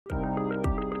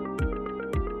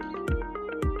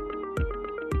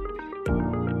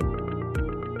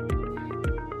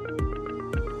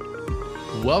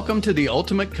Welcome to the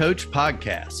Ultimate Coach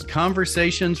Podcast,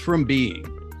 Conversations from Being,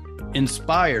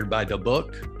 inspired by the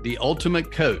book, The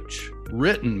Ultimate Coach,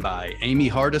 written by Amy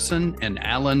Hardison and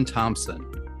Alan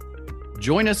Thompson.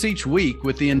 Join us each week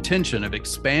with the intention of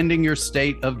expanding your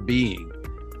state of being,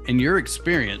 and your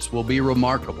experience will be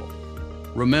remarkable.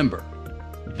 Remember,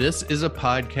 this is a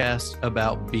podcast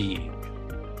about being.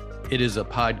 It is a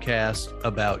podcast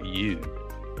about you.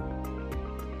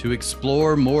 To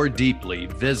explore more deeply,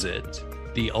 visit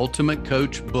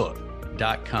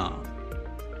theultimatecoachbook.com.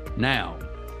 Now,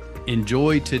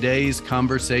 enjoy today's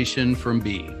conversation from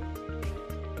being.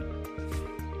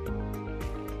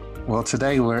 Well,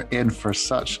 today we're in for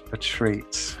such a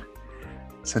treat.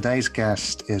 Today's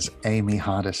guest is Amy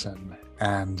Hardison.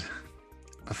 And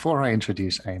before I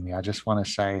introduce Amy, I just want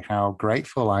to say how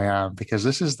grateful I am because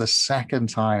this is the second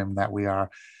time that we are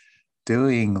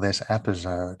doing this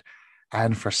episode.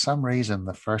 And for some reason,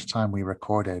 the first time we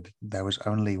recorded, there was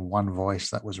only one voice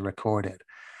that was recorded.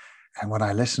 And when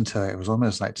I listened to it, it was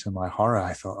almost like to my horror.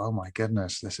 I thought, oh my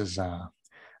goodness, this is,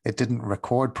 it didn't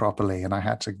record properly. And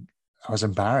I was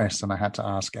embarrassed and I had to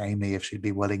ask Amy if she'd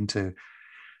be willing to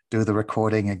do the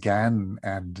recording again.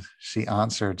 And she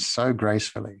answered so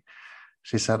gracefully.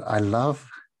 She said, I love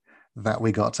that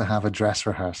we got to have a dress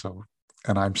rehearsal.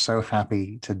 And I'm so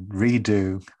happy to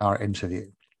redo our interview.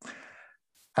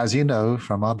 As you know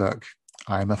from our book,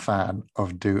 I'm a fan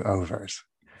of do-overs.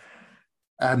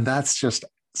 And that's just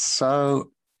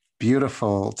so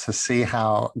beautiful to see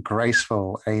how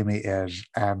graceful Amy is,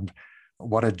 and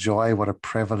what a joy, what a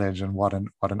privilege, and what an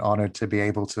honor to be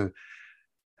able to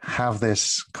have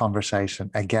this conversation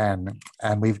again.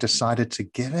 And we've decided to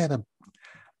give it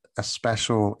a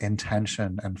special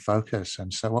intention and focus.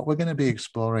 And so what we're going to be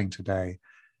exploring today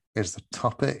is the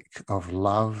topic of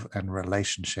love and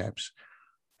relationships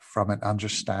from an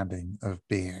understanding of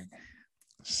being.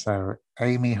 So,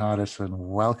 Amy Hardison,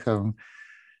 welcome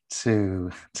to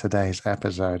today's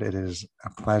episode. It is a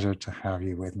pleasure to have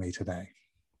you with me today.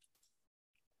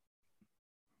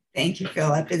 Thank you,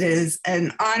 Philip. It is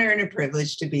an honor and a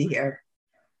privilege to be here.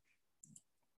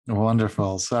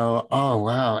 Wonderful. So, oh,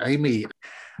 wow, Amy,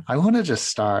 I want to just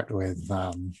start with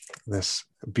this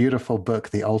beautiful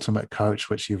book, The Ultimate Coach,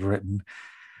 which you've written.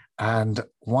 And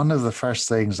one of the first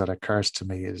things that occurs to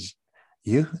me is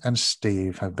you and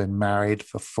Steve have been married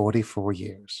for 44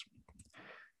 years.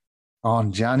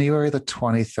 On January the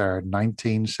 23rd,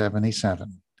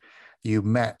 1977, you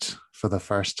met for the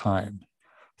first time.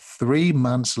 3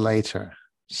 months later,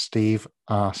 Steve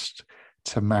asked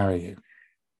to marry you.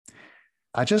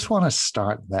 I just want to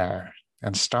start there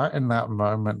and start in that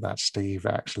moment that Steve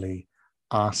actually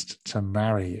asked to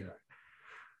marry you.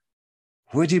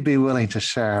 Would you be willing to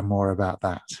share more about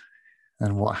that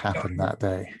and what happened that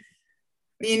day?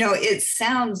 You know, it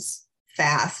sounds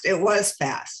fast. It was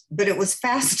fast, but it was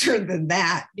faster than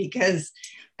that because,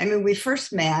 I mean, we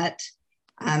first met,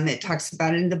 it talks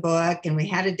about it in the book, and we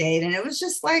had a date, and it was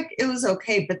just like, it was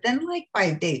okay. But then like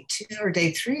by day 2 or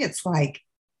day 3, it's like,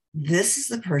 this is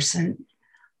the person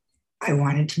I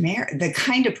wanted to marry, the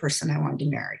kind of person I wanted to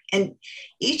marry. And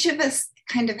each of us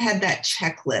kind of had that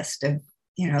checklist of,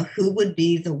 you know, who would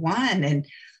be the one? And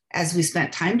as we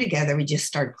spent time together, we just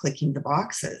started clicking the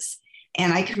boxes.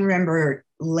 And I can remember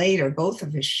later, both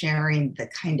of us sharing the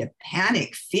kind of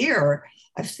panic fear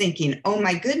of thinking, oh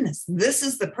my goodness, this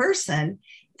is the person.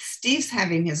 Steve's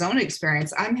having his own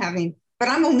experience. But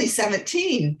I'm only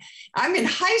 17. I'm in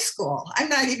high school. I'm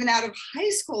not even out of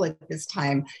high school at this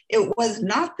time. It was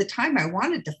not the time I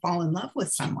wanted to fall in love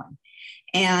with someone.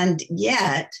 And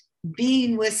yet,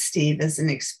 being with Steve is an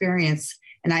experience,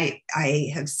 and I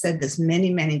have said this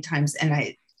many, many times, and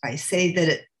I say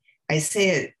it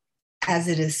as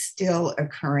it is still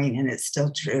occurring, and it's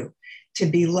still true. To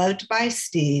be loved by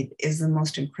Steve is the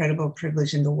most incredible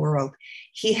privilege in the world.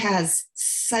 He has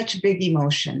such big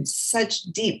emotions, such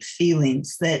deep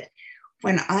feelings that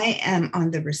when I am on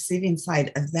the receiving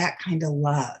side of that kind of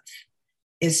love,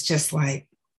 it's just like,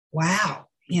 wow.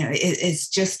 You know, it's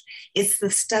the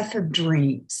stuff of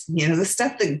dreams, you know, the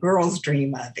stuff that girls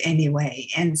dream of anyway.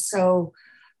 And so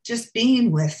just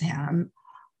being with him,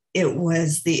 it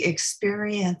was the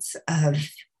experience of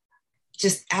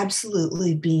just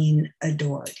absolutely being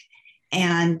adored.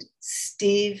 And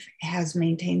Steve has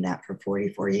maintained that for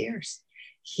 44 years.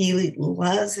 He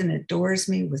loves and adores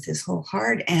me with his whole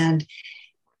heart. And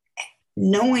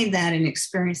knowing that and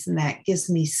experiencing that gives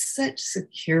me such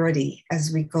security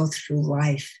as we go through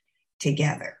life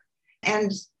together.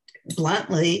 And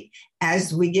bluntly,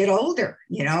 as we get older,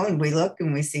 you know, and we look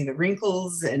and we see the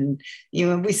wrinkles and, you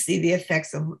know, we see the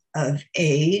effects of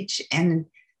age. And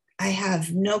I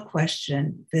have no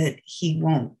question that he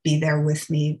won't be there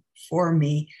with me, for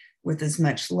me, with as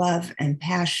much love and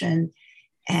passion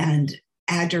and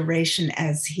adoration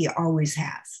as he always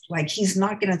has. Like, he's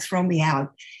not going to throw me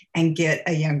out and get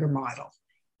a younger model.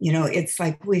 You know, it's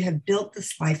like we have built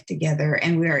this life together,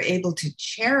 and we are able to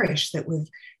cherish that we've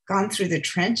gone through the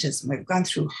trenches, and we've gone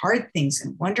through hard things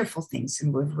and wonderful things,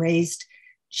 and we've raised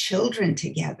children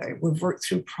together. We've worked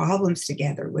through problems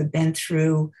together. We've been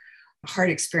through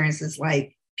hard experiences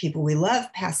like people we love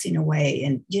passing away.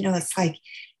 And, you know, it's like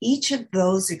each of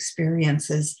those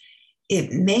experiences,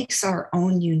 it makes our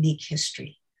own unique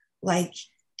history. Like,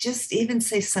 just even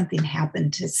say something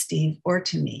happened to Steve or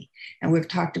to me, and we've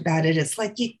talked about it. It's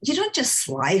like you don't just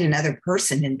slide another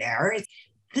person in there.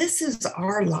 This is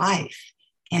our life,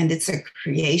 and it's a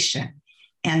creation.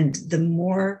 And the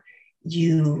more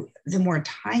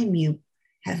time you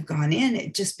have gone in,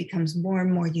 it just becomes more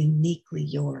and more uniquely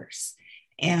yours.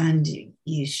 And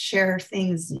you share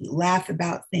things, you laugh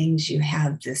about things, you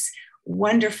have this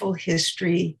wonderful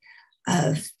history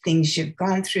of things you've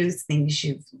gone through, things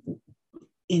you've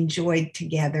enjoyed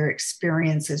together,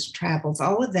 experiences, travels,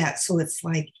 all of that. So it's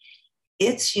like,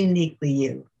 it's uniquely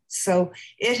you. So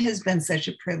it has been such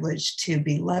a privilege to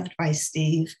be loved by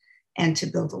Steve and to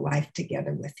build a life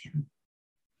together with him.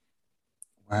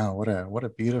 Wow, what a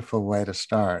beautiful way to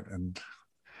start. And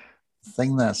the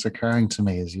thing that's occurring to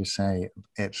me is you say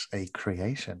it's a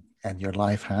creation, and your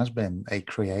life has been a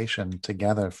creation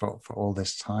together for all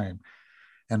this time.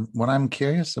 And what I'm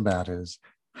curious about is,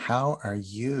 how are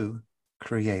you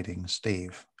creating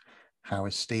Steve? How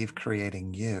is Steve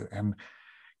creating you? And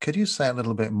could you say a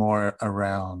little bit more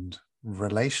around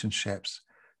relationships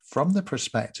from the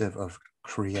perspective of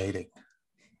creating?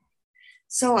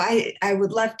 So I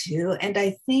would love to. And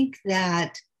I think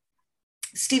that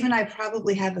Steve and I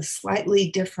probably have a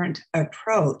slightly different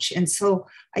approach. And so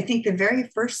I think the very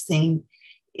first thing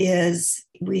is,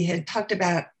 we had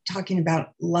talking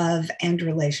about love and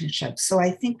relationships. So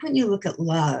I think when you look at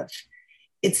love,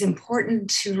 it's important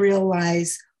to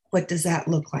realize, what does that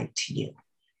look like to you?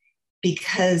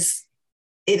 Because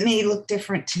it may look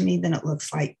different to me than it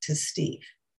looks like to Steve.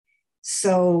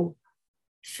 So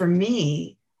for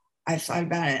me, I've thought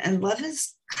about it, and love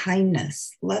is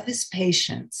kindness, love is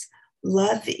patience,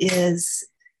 love is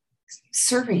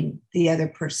serving the other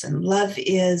person, love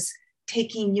is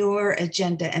taking your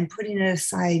agenda and putting it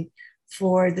aside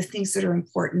for the things that are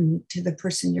important to the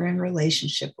person you're in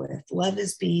relationship with. Love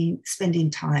is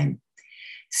spending time.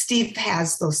 Steve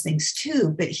has those things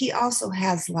too, but he also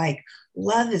has, like,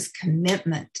 love is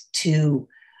commitment to,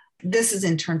 this is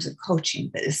in terms of coaching,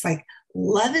 but it's like,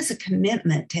 love is a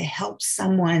commitment to help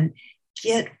someone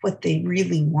get what they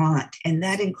really want. And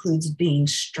that includes being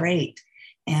straight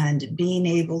and being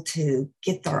able to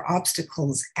get their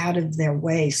obstacles out of their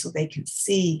way so they can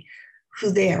see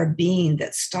who they are being,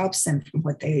 that stops them from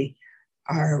what they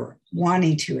are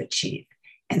wanting to achieve.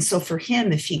 And so for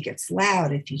him, if he gets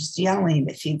loud, if he's yelling,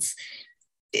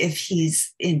 if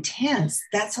he's intense,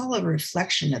 that's all a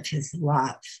reflection of his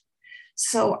love.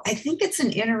 So I think it's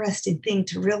an interesting thing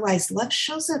to realize love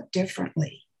shows up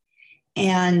differently.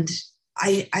 And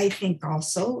I think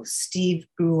also Steve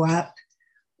grew up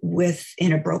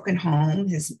in a broken home.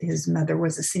 His mother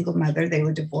was a single mother. They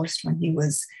were divorced when he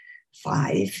was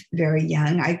 5, very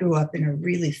young. I grew up in a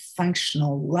really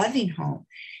functional, loving home.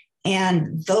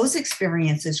 And those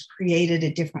experiences created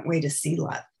a different way to see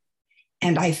love.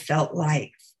 And I felt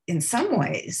like, in some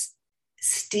ways,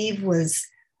 Steve was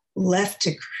left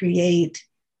to create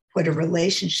what a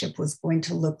relationship was going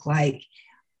to look like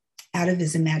out of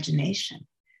his imagination.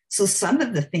 So some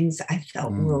of the things I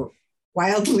felt were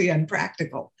wildly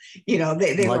unpractical. You know,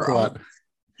 they like were all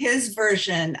his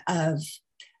version of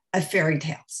fairy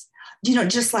tales, you know,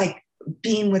 just like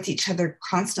being with each other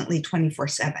constantly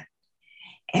 24/7.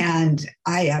 And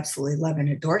I absolutely love and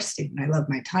adore Steve, and I love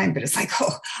my time, but it's like,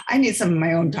 oh, I need some of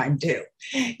my own time too,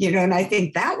 you know, and I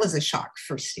think that was a shock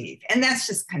for Steve. And that's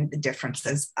just kind of the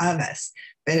differences of us.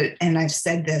 But, and I've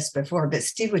said this before, but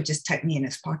Steve would just tuck me in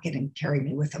his pocket and carry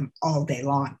me with him all day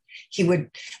long. He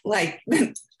would, like,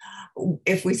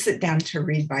 if we sit down to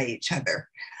read by each other,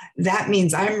 that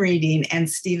means I'm reading and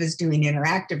Steve is doing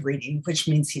interactive reading, which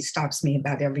means he stops me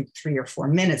about every 3 or 4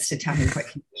 minutes to tell me what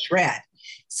he just read.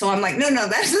 So I'm like, no, that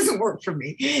doesn't work for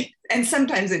me. And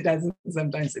sometimes it does, and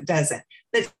sometimes it doesn't.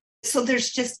 But so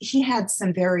he had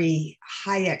some very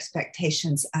high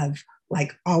expectations of,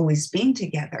 like, always being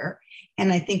together.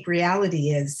 And I think reality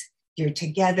is, you're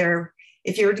together,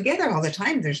 if you're together all the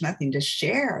time, there's nothing to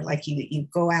share. Like you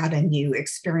go out and you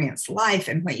experience life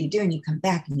and what you do, and you come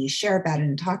back and you share about it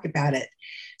and talk about it.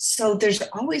 So there's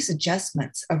always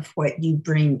adjustments of what you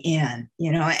bring in,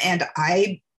 and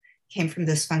I came from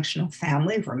this dysfunctional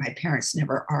family where my parents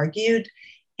never argued,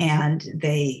 and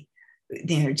they,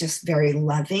 just very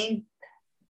loving.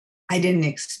 I didn't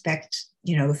expect,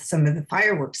 some of the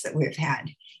fireworks that we've had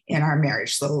in our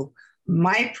marriage. So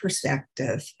my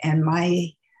perspective and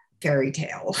my fairy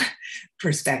tale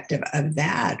perspective of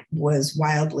that was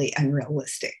wildly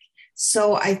unrealistic.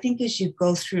 So I think as you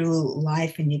go through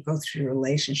life and you go through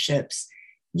relationships,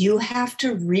 you have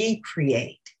to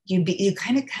recreate. You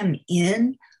kind of come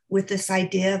in with this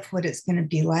idea of what it's going to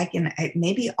be like. And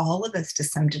maybe all of us to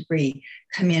some degree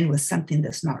come in with something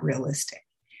that's not realistic.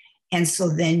 And so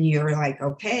then you're like,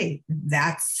 okay,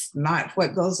 that's not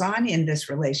what goes on in this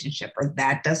relationship, or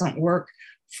that doesn't work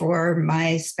for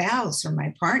my spouse or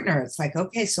my partner. It's like,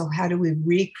 okay, so how do we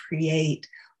recreate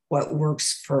what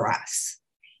works for us?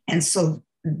 And so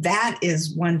that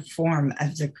is one form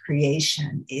of the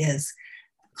creation, is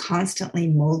constantly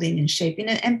molding and shaping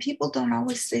it. And people don't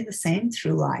always stay the same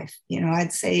through life.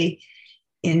 I'd say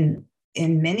in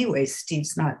many ways,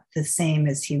 Steve's not the same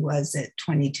as he was at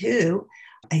 22.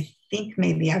 I think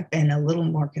maybe I've been a little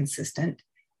more consistent,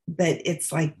 but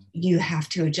it's like you have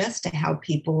to adjust to how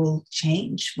people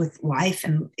change with life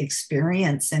and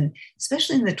experience. And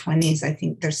especially in the 20s, I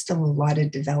think there's still a lot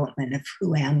of development of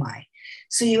who am I?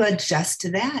 So you adjust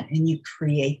to that and you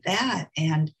create that.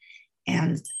 And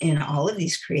in all of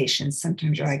these creations,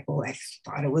 sometimes you're like, well, I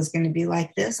thought it was going to be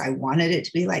like this. I wanted it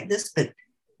to be like this, but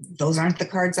those aren't the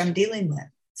cards I'm dealing with.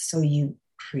 So you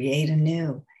create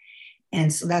anew.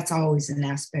 And so that's always an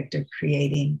aspect of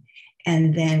creating.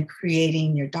 And then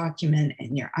creating your document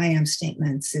and your I am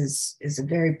statements is a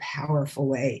very powerful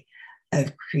way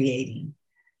of creating.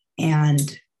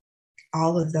 And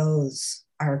all of those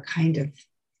are kind of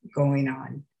going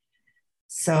on.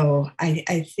 So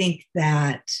I think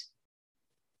that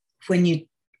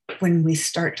when we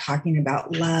start talking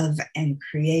about love and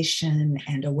creation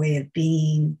and a way of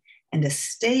being and a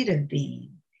state of being,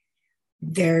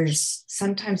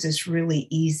 sometimes it's really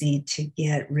easy to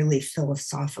get really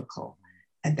philosophical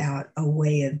about a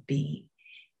way of being.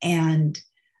 And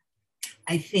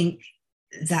I think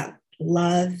that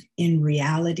love in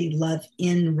reality, love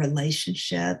in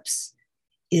relationships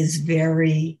is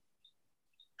very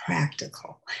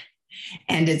practical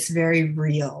and it's very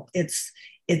real. It's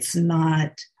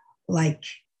not like,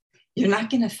 you're not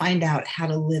going to find out how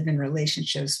to live in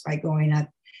relationships by going up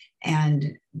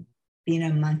and being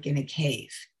a monk in a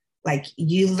cave. Like,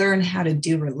 you learn how to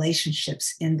do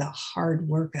relationships in the hard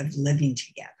work of living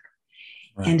together.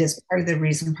 Right. And as part of the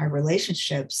reason why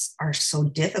relationships are so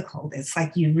difficult, it's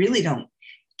like you really don't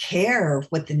care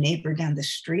what the neighbor down the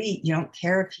street, you don't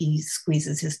care if he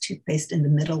squeezes his toothpaste in the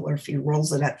middle or if he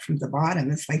rolls it up from the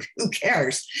bottom. It's like, who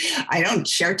cares? I don't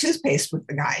share toothpaste with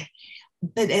the guy.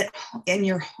 But in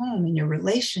your home, in your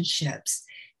relationships,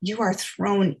 you are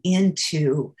thrown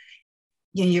into,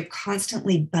 you're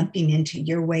constantly bumping into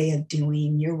your way of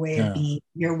doing, your way of being,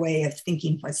 your way of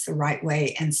thinking what's the right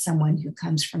way, and someone who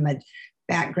comes from a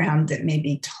background that may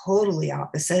be totally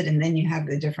opposite. And then you have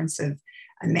the difference of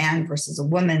a man versus a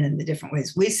woman and the different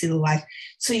ways we see the life.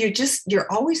 So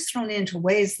you're always thrown into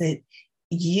ways that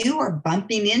you are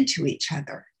bumping into each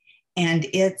other. And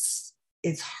it's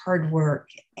hard work.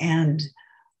 And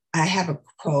I have a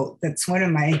quote that's one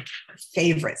of my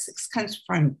favorites. It comes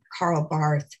from Karl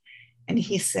Barth. And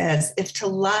he says, if to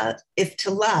love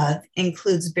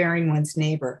includes bearing one's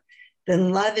neighbor,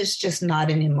 then love is just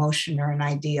not an emotion or an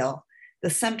ideal.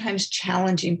 The sometimes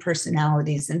challenging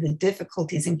personalities and the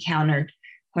difficulties encountered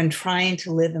when trying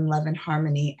to live in love and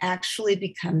harmony actually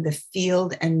become the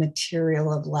field and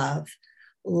material of love.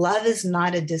 Love is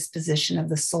not a disposition of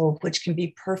the soul which can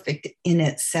be perfect in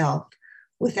itself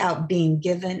without being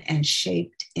given and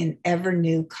shaped in ever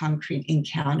new concrete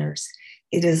encounters.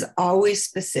 It is always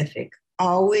specific,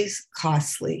 always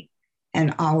costly,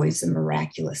 and always a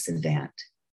miraculous event.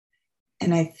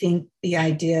 And I think the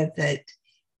idea that,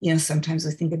 sometimes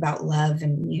we think about love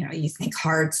and, you think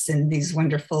hearts and these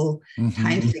wonderful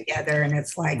times together. And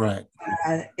it's like, right.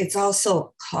 It's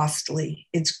also costly.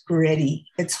 It's gritty.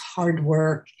 It's hard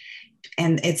work.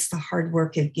 And it's the hard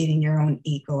work of getting your own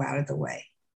ego out of the way.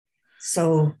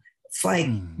 So it's like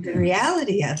the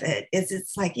reality of it is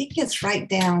it's like it gets right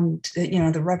down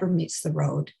to, the rubber meets the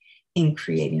road in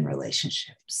creating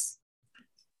relationships.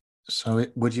 So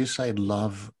would you say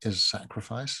love is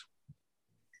sacrifice?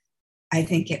 I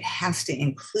think it has to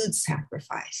include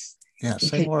sacrifice. Yeah,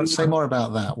 say more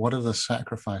about that. What are the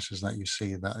sacrifices that you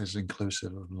see that is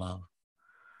inclusive of love?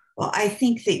 Well, I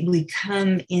think that we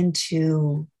come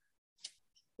into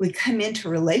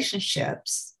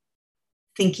relationships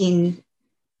thinking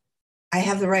I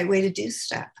have the right way to do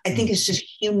stuff. I think it's just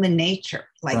human nature.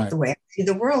 Like the way I see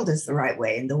the world is the right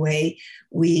way, and the way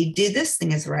we do this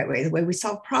thing is the right way. The way we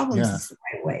solve problems is the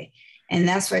right way. And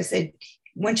that's why I said,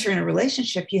 once you're in a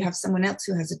relationship, you have someone else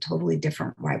who has a totally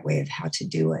different right way of how to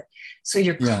do it. So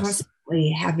you're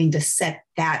constantly having to set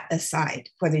that aside,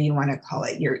 whether you want to call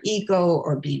it your ego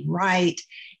or being right.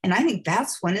 And I think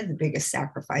that's one of the biggest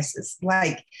sacrifices.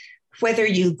 Like whether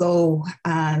you go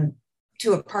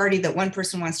to a party that one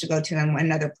person wants to go to and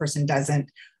another person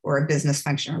doesn't, or a business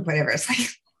function or whatever. It's like,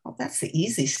 well, that's the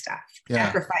easy stuff. Yeah.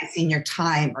 Sacrificing your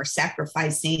time, or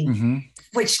sacrificing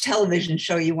which television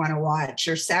show you want to watch,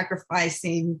 or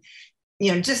sacrificing,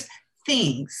 just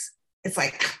things. It's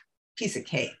like piece of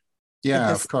cake.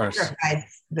 Yeah, of course.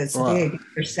 Sacrifice that's big,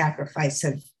 your sacrifice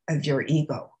of your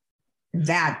ego.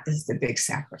 That is the big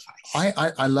sacrifice.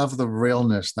 I love the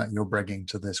realness that you're bringing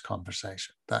to this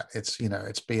conversation, that it's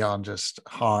beyond just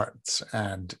hearts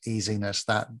and easiness,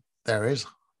 that there is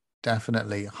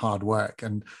definitely hard work.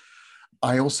 And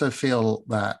I also feel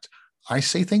that I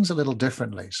see things a little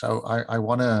differently. So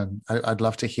I'd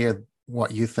love to hear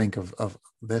what you think of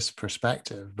this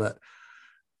perspective, but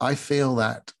I feel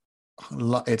that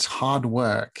it's hard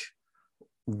work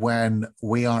when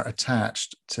we are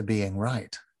attached to being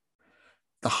right.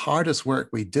 The hardest work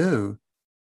we do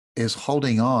is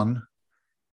holding on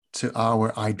to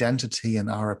our identity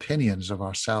and our opinions of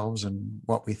ourselves and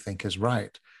what we think is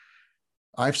right.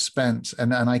 I've spent,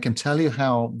 and I can tell you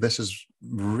how this has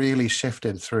really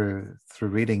shifted through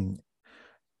reading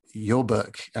your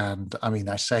book. And I mean,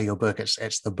 I say your book,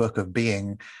 it's the Book of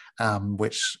Being,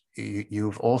 which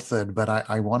you've authored, but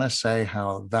I want to say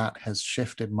how that has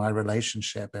shifted my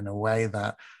relationship in a way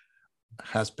that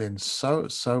has been so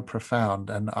profound.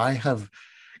 And I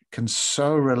can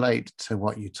so relate to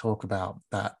what you talk about,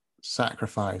 that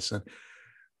sacrifice. And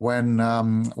when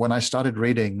I started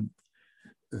reading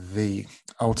The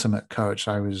Ultimate Coach,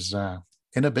 I was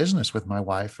in a business with my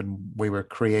wife, and we were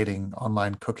creating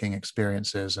online cooking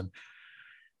experiences. And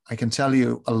I can tell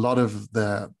you a lot of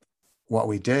what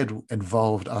we did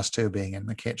involved us two being in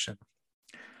the kitchen.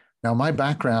 Now, my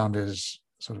background is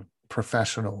sort of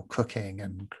professional cooking,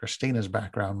 and Christina's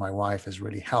background, my wife, is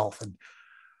really health. And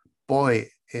boy,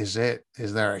 is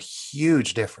there a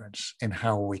huge difference in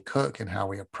how we cook and how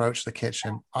we approach the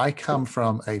kitchen. I come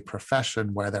from a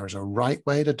profession where there is a right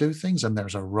way to do things and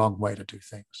there's a wrong way to do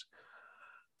things.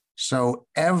 So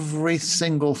every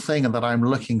single thing that I'm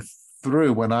looking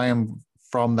through when I am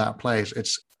from that place,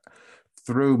 it's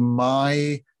through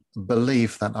my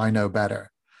belief that I know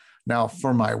better. Now,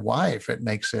 for my wife, it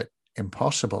makes it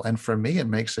impossible. And for me, it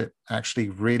makes it actually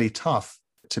really tough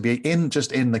to be in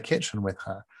the kitchen with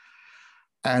her.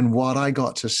 And what I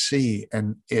got to see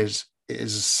is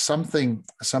something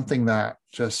that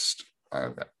just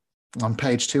on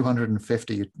page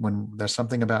 250, when there's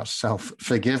something about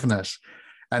self-forgiveness,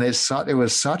 and it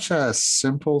was such a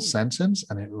simple sentence,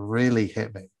 and it really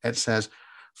hit me. It says,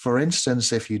 for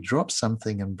instance, if you drop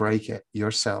something and break it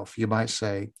yourself, you might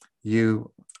say,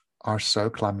 "You are so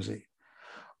clumsy."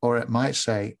 Or it might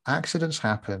say, "Accidents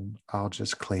happen, I'll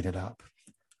just clean it up."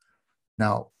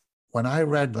 Now, when I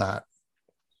read that,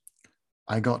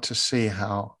 I got to see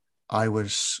how I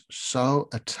was so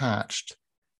attached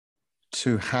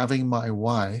to having my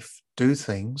wife do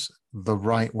things the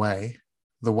right way,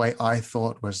 the way I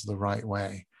thought was the right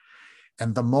way.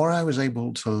 And the more I was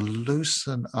able to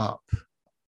loosen up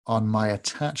on my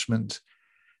attachment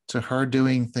to her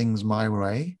doing things my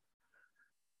way,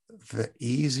 the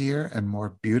easier and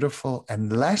more beautiful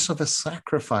and less of a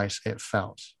sacrifice it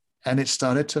felt. And it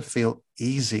started to feel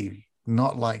easy,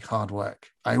 not like hard work.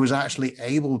 I was actually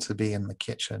able to be in the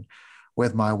kitchen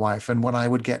with my wife. And when I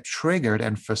would get triggered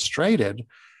and frustrated,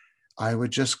 I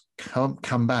would just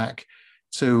come back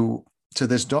to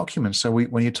this document. So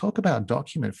when you talk about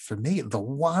document, for me, the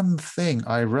one thing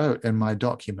I wrote in my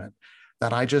document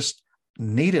that I just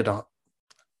needed a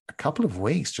couple of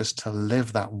weeks just to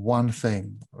live that one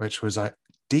thing, which was I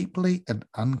deeply and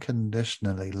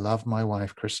unconditionally love my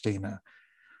wife, Christina,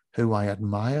 who I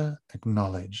admire,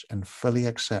 acknowledge, and fully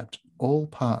accept all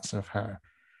parts of her,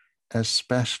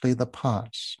 especially the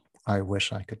parts I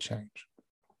wish I could change.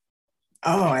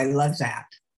 Oh, I love that.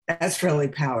 That's really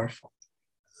powerful.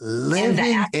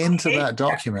 Living into that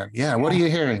document. Yeah, what are you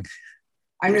hearing?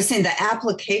 I'm just saying the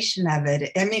application of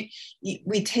it. I mean,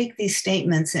 we take these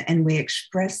statements and we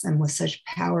express them with such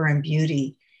power and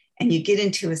beauty, and you get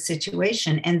into a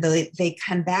situation and they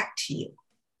come back to you,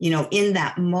 in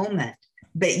that moment,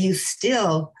 but you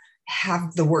still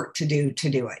have the work to do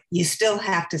it. You still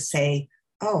have to say,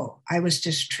 oh, I was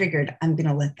just triggered. I'm going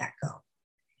to let that go.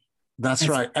 That's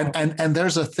right. And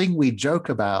there's a thing we joke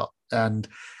about, and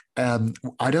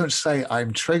I don't say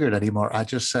I'm triggered anymore. I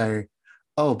just say,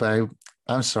 oh, babe,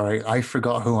 I'm sorry. I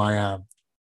forgot who I am.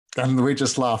 And we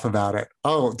just laugh about it.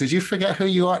 Oh, did you forget who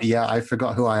you are? Yeah, I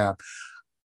forgot who I am.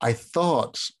 I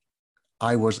thought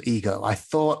I was ego. I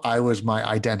thought I was my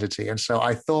identity. And so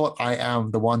I thought I am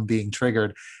the one being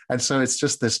triggered. And so it's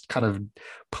just this kind of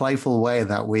playful way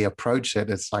that we approach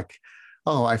it. It's like,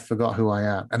 oh, I forgot who I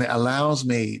am. And it allows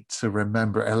me to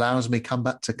remember, it allows me come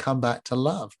back to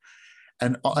love.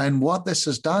 And what this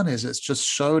has done is it's just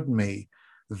showed me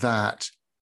that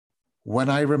when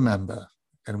I remember,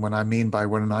 and when I mean by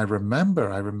when I remember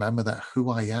that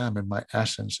who I am in my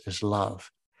essence is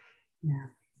love. Yeah.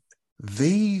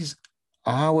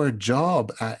 Our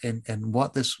job and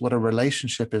what a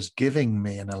relationship is giving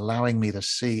me and allowing me to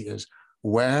see is,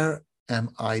 where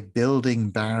am I building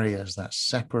barriers that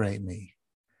separate me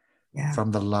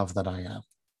from the love that I am?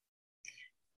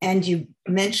 And you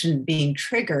mentioned being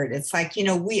triggered. It's like,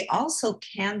 we also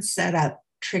can set up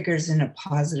triggers in a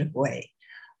positive way.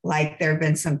 Like there have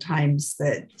been some times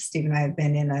that Steve and I have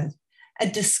been in a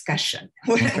discussion,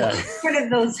 okay. One of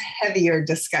those heavier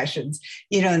discussions,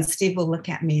 and Steve will look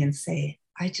at me and say,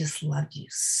 I just love you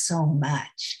so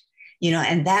much,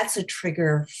 and that's a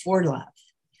trigger for love.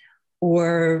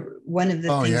 Or one of the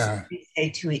things that we say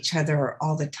to each other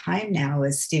all the time now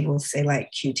is Steve will say,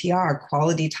 like, QTR,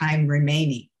 quality time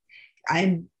remaining.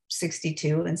 I'm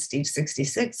 62 and Steve's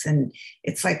 66. And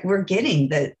it's like we're entering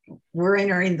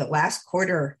the last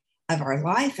quarter of our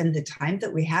life, and the time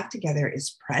that we have together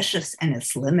is precious and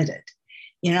it's limited.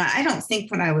 I don't think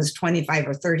when I was 25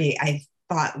 or 30, I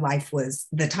thought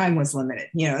the time was limited.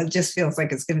 It just feels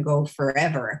like it's going to go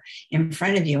forever in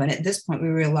front of you. And at this point, we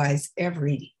realize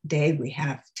every day we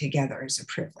have together is a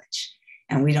privilege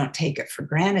and we don't take it for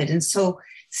granted. And so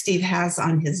Steve has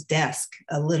on his desk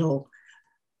a little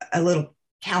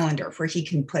calendar where he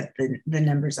can put the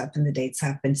numbers up and the dates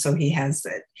up. And so he has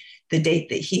the date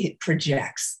that he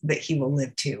projects that he will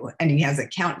live to. And he has a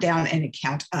countdown and a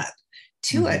count up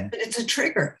to it. But it's a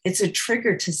trigger. It's a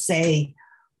trigger to say,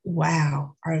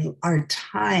 wow, our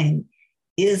time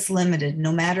is limited.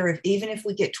 No matter even if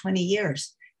we get 20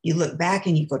 years, you look back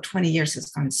and you go, 20 years has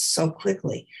gone so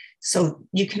quickly. So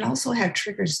you can also have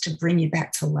triggers to bring you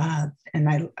back to love. And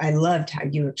I loved how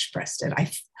you expressed it.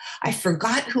 I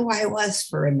forgot who I was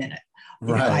for a minute.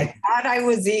 Right. I thought I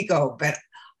was ego, but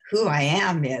who I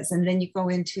am is. And then you go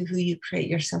into who you create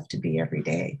yourself to be every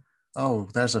day. Oh,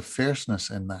 there's a fierceness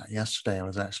in that. Yesterday, I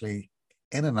was actually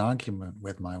in an argument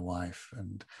with my wife,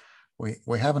 and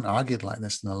we haven't argued like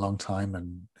this in a long time.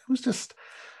 And it was just,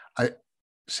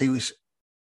 she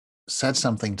said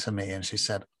something to me, and she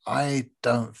said, I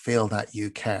don't feel that you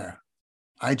care.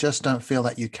 I just don't feel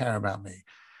that you care about me.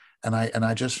 And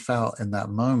I just felt in that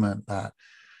moment that,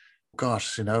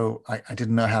 gosh, I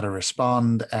didn't know how to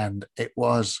respond. And I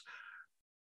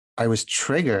was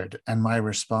triggered. And my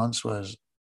response was,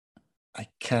 I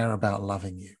care about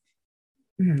loving you.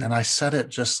 Mm-hmm. And I said it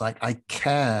just like, I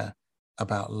care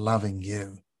about loving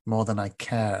you more than I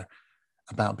care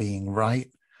about being right,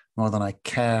 more than I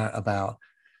care about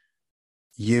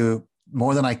you,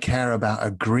 more than I care about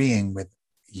agreeing with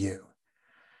you.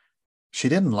 She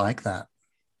didn't like that,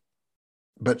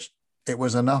 but it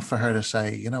was enough for her to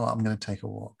say, you know what, I'm going to take a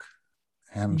walk.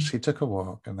 And she took a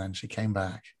walk, and then she came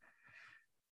back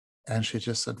and she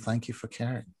just said, thank you for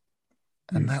caring.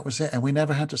 And that was it. And we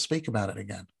never had to speak about it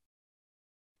again.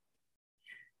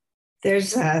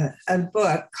 There's a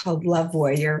book called Love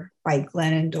Warrior by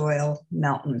Glennon Doyle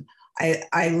Melton.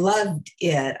 I loved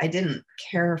it. I didn't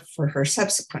care for her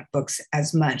subsequent books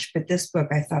as much, but this book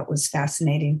I thought was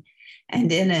fascinating. And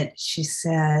in it, she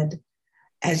said,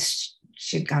 as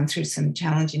she'd gone through some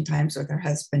challenging times with her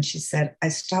husband, she said, I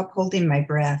stopped holding my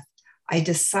breath. I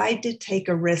decide to take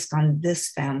a risk on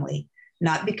this family,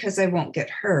 not because I won't get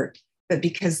hurt, but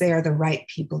because they are the right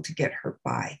people to get hurt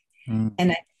by.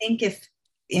 And I think if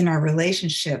in our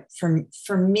relationship,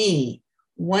 for me,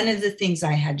 one of the things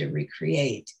I had to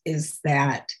recreate is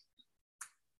that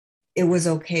it was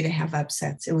okay to have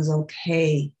upsets. It was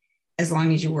okay as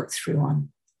long as you work through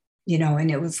them,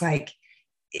 and it was like,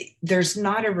 there's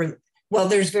not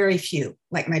there's very few,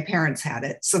 like my parents had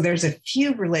it. So there's a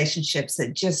few relationships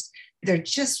that they're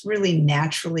just really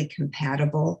naturally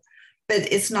compatible, but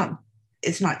it's not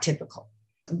typical.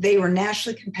 They were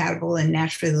naturally compatible and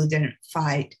naturally didn't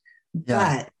fight.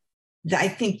 Yeah. But I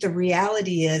think the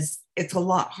reality is it's a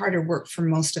lot harder work for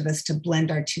most of us to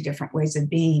blend our two different ways of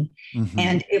being. Mm-hmm.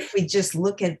 And if we just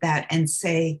look at that and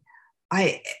say,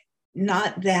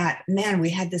 not that, man, we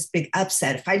had this big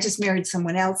upset. If I just married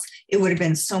someone else, it would have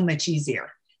been so much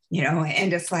easier,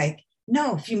 and it's like,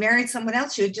 no, if you married someone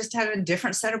else, you just had a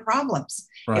different set of problems.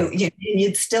 Right.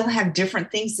 You'd still have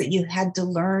different things that you had to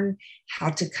learn how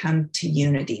to come to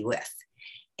unity with.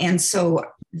 And so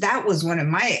that was one of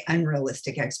my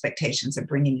unrealistic expectations of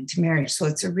bringing into marriage. So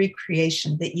it's a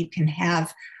recreation that you can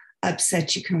have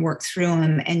upsets, you can work through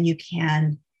them, and you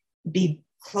can be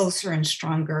closer and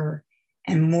stronger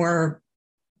and more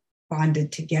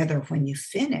bonded together when you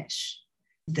finish.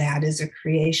 That is a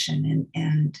creation,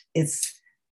 and it's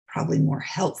probably more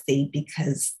healthy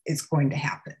because it's going to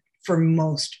happen for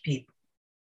most people.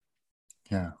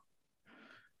 Yeah.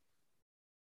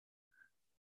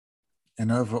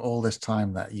 And over all this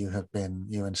time that you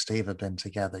and Steve have been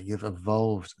together, you've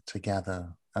evolved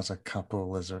together as a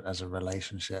couple, as a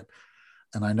relationship.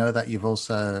 And I know that you've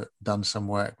also done some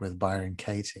work with Byron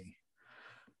Katie.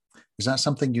 Is that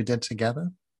something you did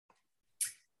together?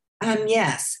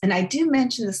 Yes. And I do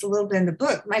mention this a little bit in the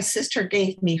book. My sister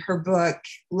gave me her book,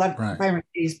 Byron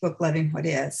Katie's book, Loving What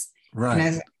Is. Right. And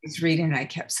as I was reading, I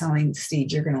kept telling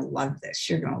Steve, you're going to love this.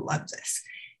 You're going to love this.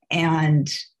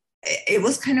 And it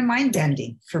was kind of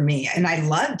mind-bending for me. And I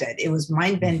loved it. It was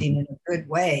mind-bending in a good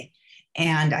way.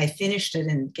 And I finished it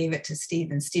and gave it to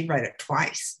Steve, and Steve read it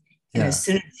twice. And as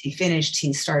soon as he finished,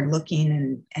 he started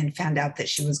looking and found out that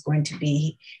she was going to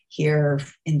be here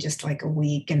in just like a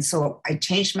week. And so I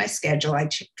changed my schedule. I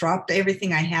dropped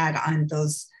everything I had on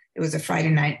those. It was a Friday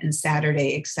night and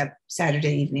Saturday, except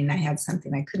Saturday evening, I had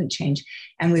something I couldn't change.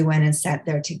 And we went and sat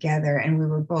there together, and we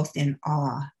were both in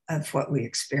awe of what we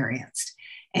experienced.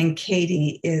 And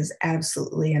Katie is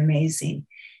absolutely amazing.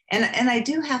 And I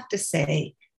do have to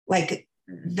say, like,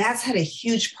 that's had a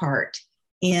huge part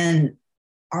in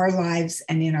our lives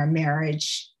and in our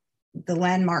marriage. The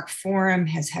Landmark Forum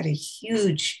has had a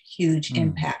huge, huge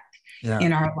impact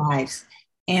in our lives.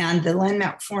 And the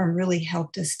Landmark Forum really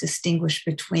helped us distinguish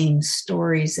between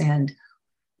stories and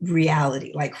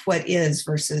reality, like what is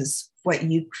versus what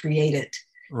you created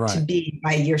to be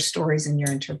by your stories and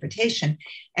your interpretation.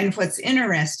 And what's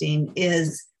interesting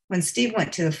is when Steve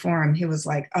went to the forum, he was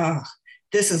like, oh,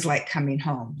 this is like coming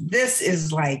home. This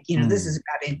is like, this is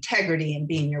about integrity and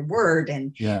being your word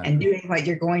and doing what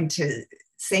you're going to,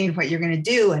 saying what you're going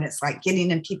to do. And it's like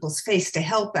getting in people's face to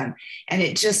help them. And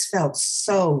it just felt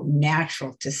so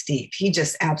natural to Steve. He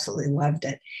just absolutely loved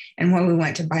it. And when we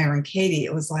went to Byron Katie,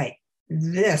 it was like,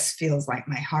 this feels like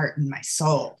my heart and my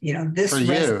soul. This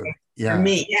resonates for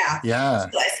me. Yeah.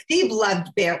 So Steve loved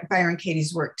Byron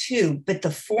Katie's work too, but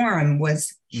the forum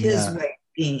was his way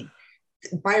of being.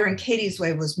 Byron Katie's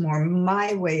way was more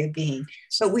my way of being.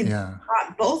 So we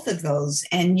brought both of those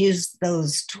and used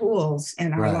those tools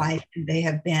in our life. And they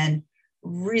have been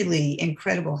really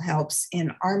incredible helps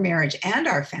in our marriage and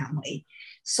our family.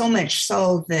 So much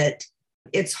so that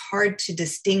it's hard to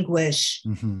distinguish,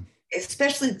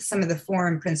 especially some of the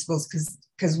forum principles,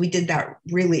 because we did that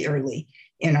really early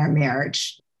in our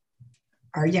marriage.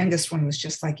 Our youngest one was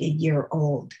just like a year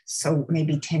old. So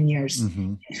maybe 10 years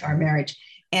into our marriage.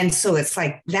 And so it's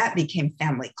like that became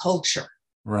family culture,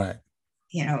 right?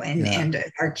 And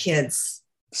our kids.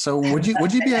 So would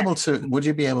you be able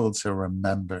to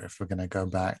remember, if we're going to go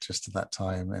back just to that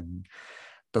time and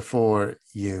before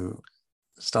you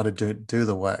started to do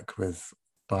the work with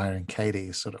Byron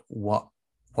Katie, sort of what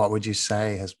would you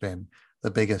say has been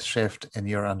the biggest shift in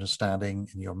your understanding,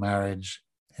 in your marriage,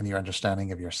 in your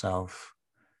understanding of yourself?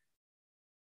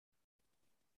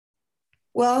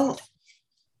 Well,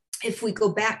 if we go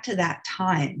back to that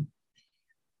time,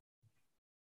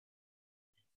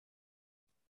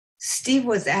 Steve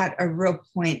was at a real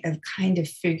point of kind of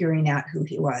figuring out who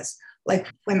he was.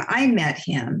 Like when I met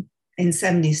him in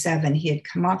 1977, he had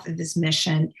come off of his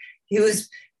mission. He was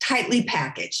tightly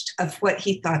packaged of what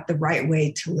he thought the right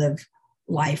way to live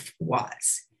life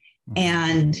was.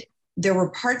 And there were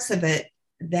parts of it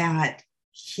that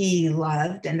he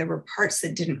loved, and there were parts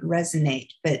that didn't resonate,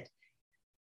 but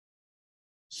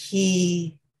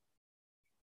the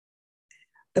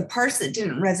parts that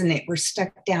didn't resonate were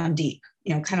stuck down deep,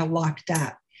 kind of locked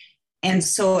up. And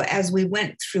so as we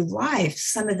went through life,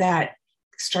 some of that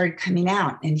started coming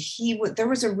out, and there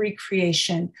was a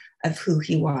recreation of who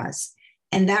he was.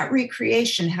 And that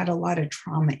recreation had a lot of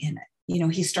trauma in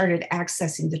it. He started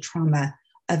accessing the trauma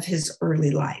of his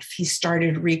early life. He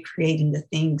started recreating the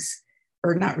things,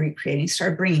 or not recreating,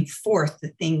 started bringing forth the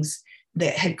things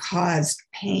that had caused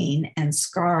pain and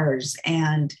scars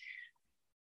and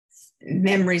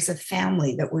memories of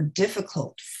family that were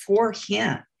difficult for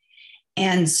him.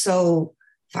 And so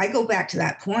if I go back to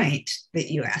that point that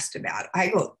you asked about, I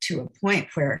go to a point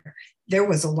where there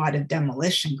was a lot of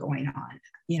demolition going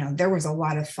on. There was a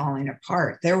lot of falling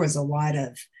apart. There was a lot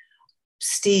of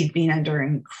Steve being under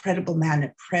an incredible amount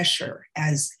of pressure,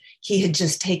 as he had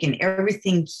just taken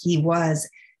everything he was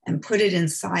and put it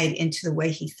inside into the way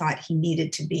he thought he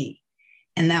needed to be.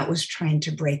 And that was trying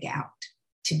to break out,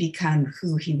 to become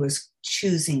who he was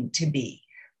choosing to be,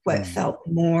 what felt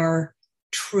more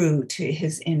true to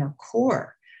his inner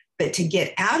core. But to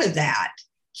get out of that,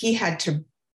 he had to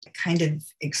kind of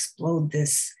explode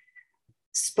this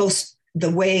the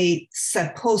way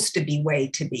supposed to be way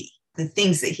to be. The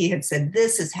things that he had said,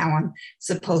 this is how I'm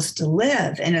supposed to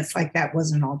live. And it's like that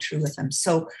wasn't all true with him.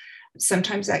 So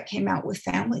sometimes that came out with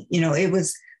family. It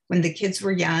was when the kids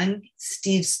were young,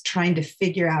 Steve's trying to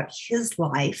figure out his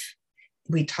life.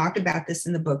 We talked about this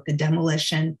in the book, the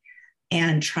demolition,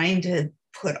 and trying to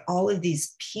put all of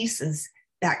these pieces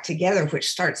back together, which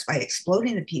starts by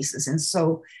exploding the pieces. And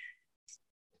so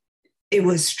it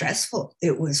was stressful.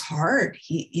 It was hard.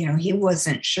 He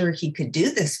wasn't sure he could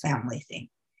do this family thing.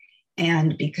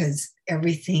 And because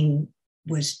everything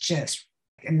was just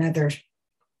another,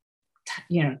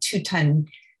 2-ton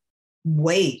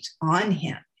weight on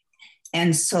him.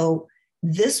 And so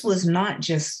this was not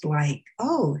just like,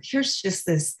 oh, here's just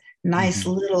this nice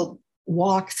little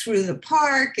walk through the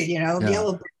park,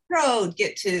 Yellow Brick Road,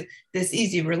 get to this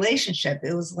easy relationship.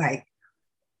 It was like,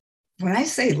 when I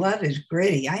say love is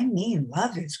gritty, I mean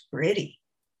love is gritty.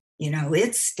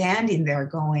 It's standing there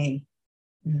going,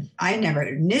 I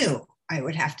never knew I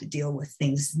would have to deal with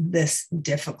things this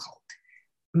difficult.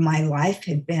 My life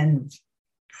had been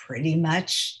pretty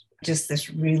much just this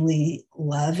really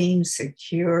loving,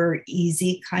 secure,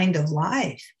 easy kind of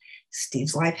life.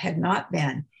 Steve's life had not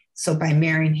been. So by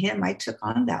marrying him, I took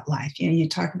on that life. You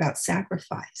talk about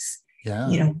sacrifice.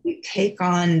 Yeah. We take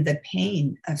on the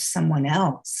pain of someone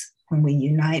else when we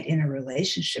unite in a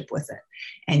relationship with it.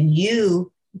 And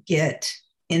you get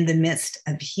in the midst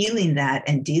of healing that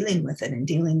and dealing with it and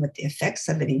dealing with the effects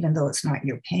of it, even though it's not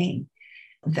your pain.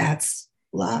 That's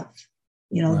love.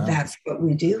 Wow. That's what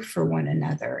we do for one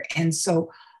another. And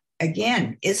so,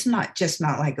 again, it's not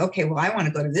like, okay, well, I want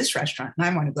to go to this restaurant and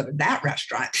I want to go to that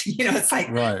restaurant. It's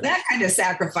like that kind of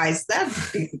sacrifice, that's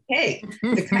a piece of cake.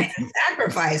 The kind of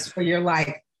sacrifice where you're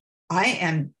like,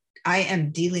 I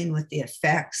am dealing with the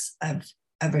effects of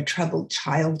a troubled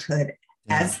childhood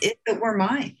as if it were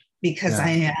mine, because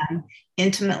I am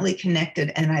intimately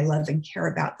connected and I love and care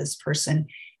about this person,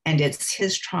 and it's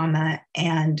his trauma,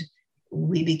 and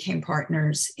we became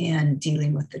partners in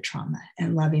dealing with the trauma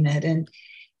and loving it.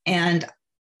 And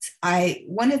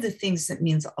one of the things that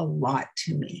means a lot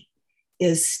to me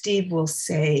is Steve will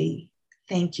say,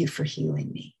 thank you for healing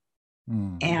me.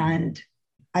 And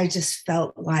I just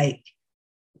felt like,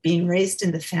 being raised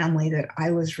in the family that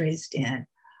I was raised in,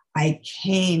 I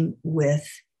came with,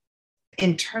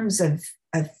 in terms of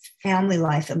family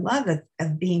life and love,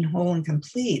 of being whole and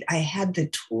complete, I had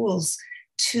the tools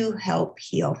to help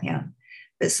heal him.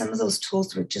 But some of those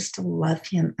tools were just to love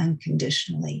him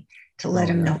unconditionally, to let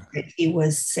him know that he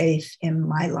was safe in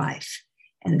my life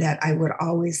and that I would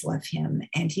always love him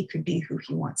and he could be who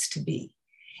he wants to be.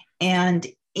 And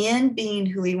in being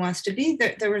who he wants to be,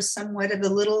 there was somewhat of a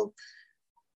little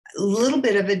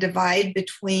bit of a divide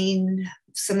between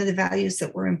some of the values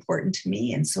that were important to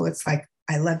me. And so it's like,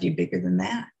 I love you bigger than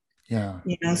that. Yeah.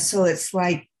 So it's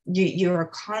like you're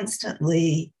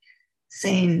constantly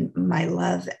saying, my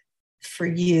love for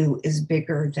you is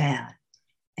bigger than.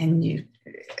 And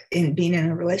in being in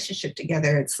a relationship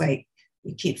together, it's like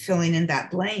you keep filling in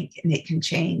that blank, and it can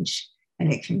change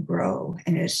and it can grow.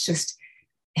 And it's just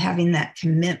having that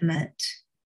commitment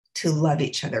to love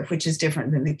each other, which is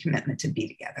different than the commitment to be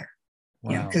together.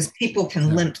 Wow. Because people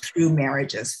can limp through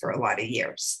marriages for a lot of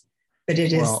years, but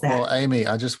it is that. Well, Amy,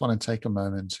 I just want to take a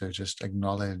moment to just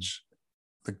acknowledge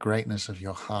the greatness of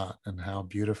your heart and how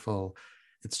beautiful.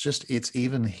 It's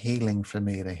even healing for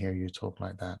me to hear you talk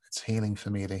like that. It's healing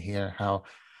for me to hear how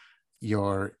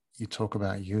you talk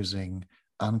about using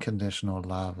unconditional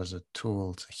love as a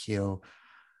tool to heal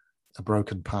a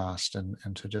broken past and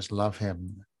to just love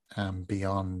him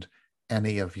beyond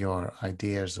any of your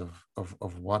ideas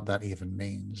of what that even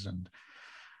means. And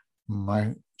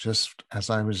just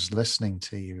as I was listening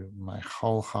to you, my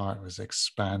whole heart was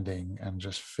expanding and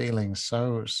just feeling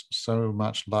so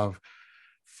much love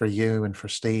for you and for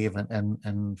Steve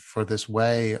and for this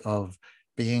way of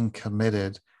being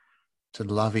committed to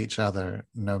love each other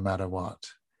no matter what.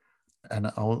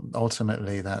 And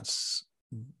ultimately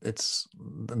it's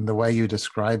the way you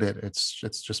describe it, it's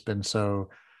just been so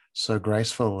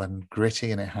graceful and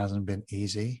gritty, and it hasn't been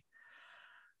easy.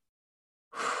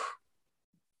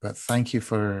 But thank you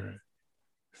for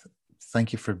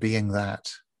thank you for being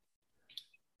that.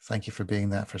 Thank you for being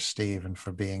that for Steve and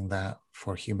for being that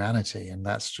for humanity. And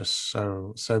that's just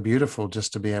so beautiful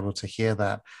just to be able to hear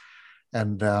that.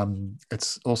 And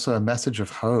it's also a message of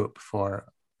hope for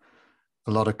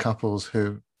a lot of couples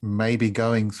who may be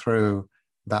going through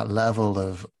that level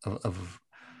of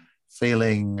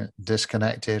feeling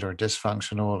disconnected or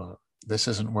dysfunctional, or this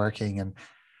isn't working. And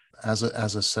as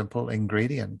a simple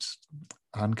ingredient,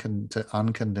 to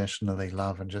unconditionally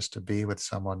love and just to be with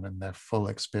someone in their full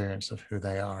experience of who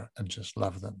they are and just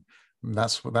love them.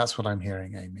 That's what I'm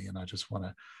hearing, Amy. And I just want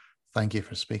to thank you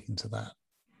for speaking to that.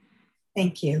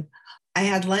 Thank you. I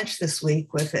had lunch this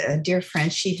week with a dear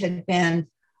friend.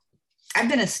 I've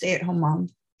been a stay-at-home mom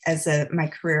as my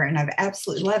career, and I've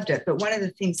absolutely loved it. But one of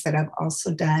the things that I've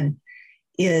also done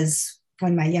is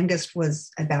when my youngest was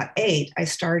about 8, I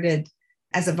started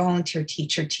as a volunteer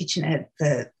teacher teaching at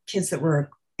the kids that were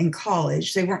in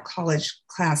college. They weren't college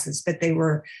classes, but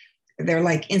they're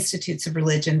like institutes of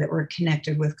religion that were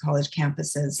connected with college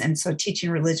campuses. And so teaching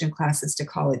religion classes to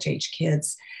college age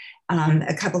kids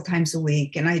a couple times a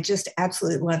week. And I just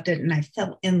absolutely loved it. And I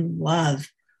fell in love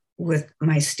with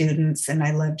my students, and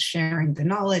I loved sharing the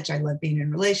knowledge. I love being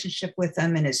in relationship with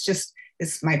them. And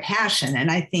it's my passion. And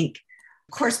I think,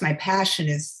 of course, my passion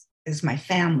is my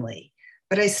family,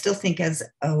 but I still think as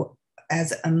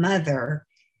a mother,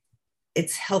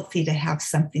 it's healthy to have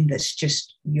something that's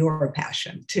just your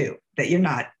passion too, that you're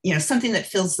not, something that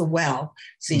fills the well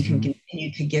so you can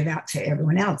continue to give out to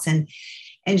everyone else.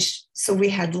 So we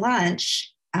had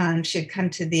lunch. She had come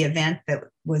to the event that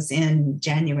was in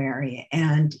January,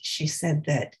 and she said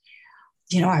that,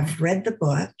 I've read the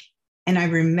book, and I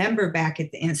remember back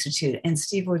at the Institute, and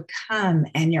Steve would come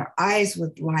and your eyes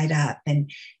would light up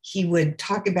and he would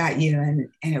talk about you. And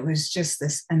it was just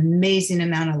this amazing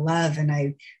amount of love. And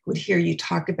I would hear you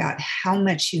talk about how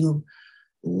much you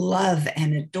love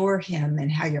and adore him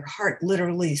and how your heart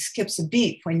literally skips a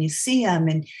beat when you see him.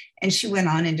 And she went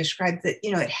on and described that,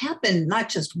 it happened not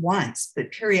just once,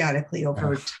 but periodically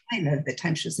over time, at the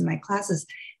time she was in my classes.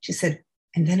 She said,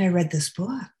 and then I read this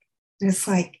book. And it's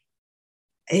like,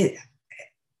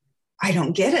 I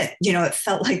don't get it. It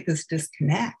felt like this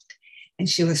disconnect. And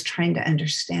she was trying to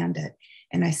understand it.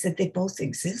 And I said, they both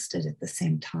existed at the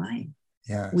same time.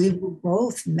 Yes. We were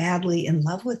both madly in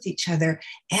love with each other,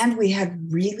 and we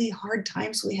had really hard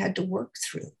times we had to work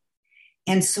through.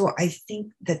 And so I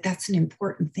think that that's an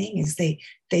important thing, is they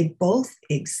both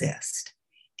exist,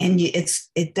 and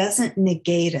it doesn't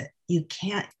negate it. You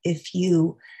can't, if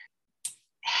you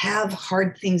have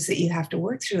hard things that you have to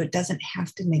work through, it doesn't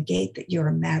have to negate that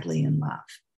you're madly in love,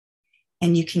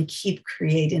 and you can keep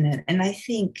creating it. And I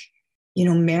think,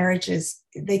 marriages,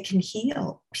 they can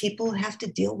heal. People have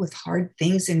to deal with hard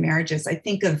things in marriages. I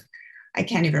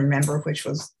can't even remember which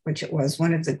it was.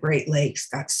 One of the Great Lakes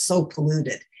got so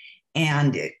polluted,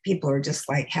 and people are just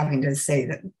like having to say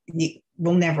that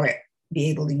we'll never be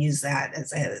able to use that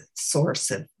as a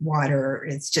source of water.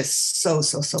 It's just so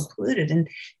polluted. And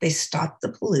they stopped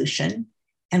the pollution,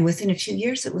 and within a few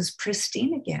years, it was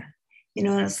pristine again. And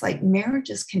it's like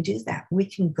marriages can do that. We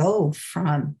can go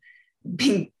from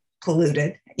being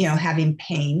polluted, having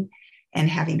pain and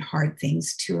having hard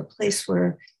things, to a place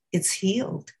where it's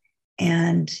healed.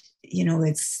 And,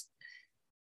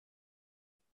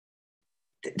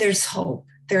 there's hope.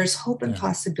 There's hope and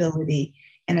possibility.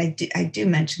 And I do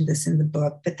mention this in the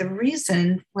book, but the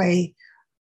reason why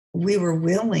we were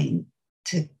willing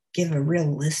to give a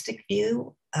realistic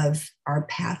view of our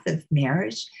path of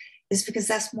marriage is because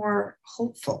that's more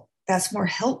hopeful. That's more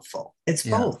helpful. It's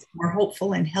both more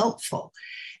hopeful and helpful,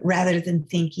 rather than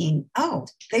thinking,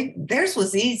 theirs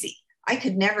was easy. I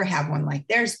could never have one like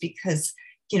theirs because,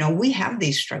 we have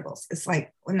these struggles. It's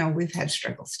like, well, no, we've had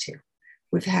struggles too.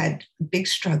 We've had big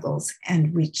struggles,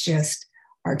 and we just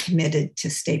are committed to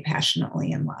stay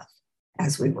passionately in love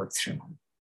as we work through them.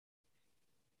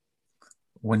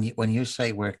 When you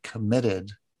say we're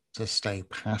committed to stay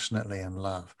passionately in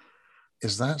love,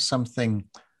 is that something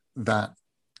that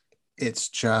it's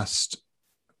just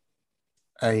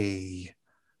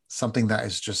something that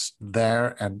is just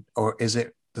there, or does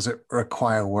it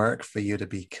require work for you to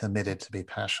be committed to be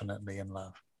passionately in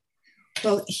love?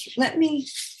 Well, I'm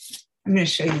going to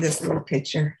show you this little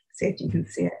picture. See if you can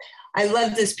see it. I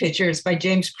love this picture. It's by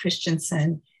James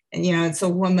Christensen. And, it's a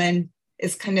woman.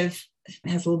 It's kind of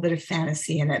has a little bit of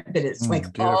fantasy in it, but it's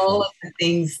like beautiful. All of the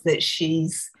things that she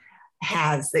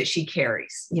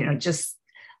carries, just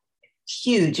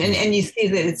huge. And you see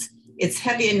that it's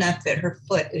heavy enough that her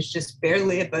foot is just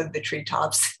barely above the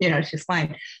treetops. She's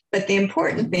fine. But the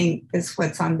important thing is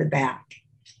what's on the back.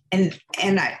 And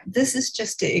this is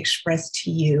just to express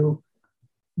to you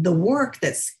the work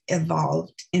that's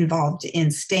involved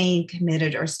in staying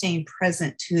committed or staying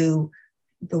present to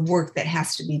the work that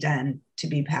has to be done to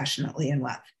be passionately in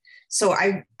love. So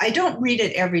I don't read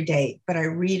it every day, but I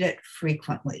read it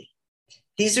frequently.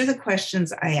 These are the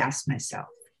questions I ask myself.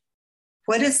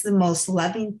 What is the most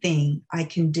loving thing I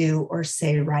can do or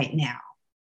say right now?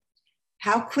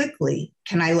 How quickly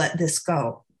can I let this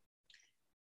go?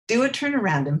 Do a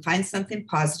turnaround and find something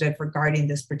positive regarding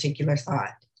this particular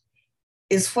thought.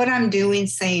 Is what I'm doing,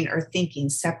 saying, or thinking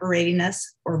separating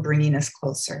us or bringing us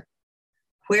closer?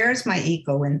 Where's my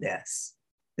ego in this?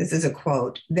 This is a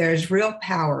quote. There's real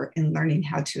power in learning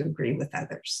how to agree with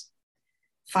others.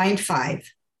 Find five.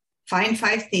 Find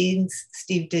 5 things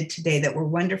Steve did today that were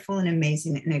wonderful and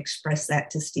amazing, and express that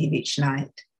to Steve each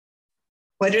night.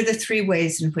 What are the 3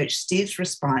 ways in which Steve's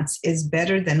response is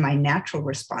better than my natural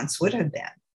response would have been?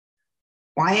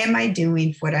 Why am I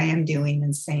doing what I am doing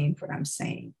and saying what I'm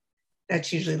saying?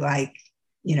 That's usually like,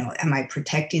 am I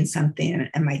protecting something?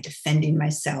 Am I defending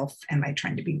myself? Am I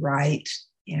trying to be right?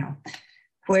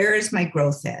 Where is my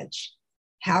growth edge?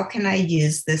 How can I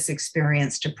use this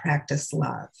experience to practice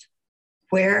love?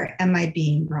 Where am I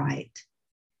being right?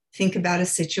 Think about a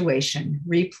situation,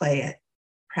 replay it,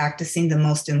 practicing the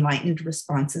most enlightened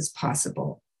responses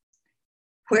possible.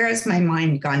 Where has my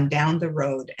mind gone down the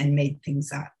road and made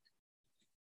things up?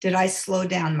 Did I slow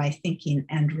down my thinking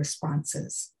and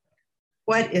responses?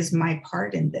 What is my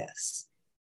part in this?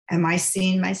 Am I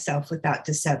seeing myself without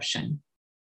deception?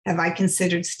 Have I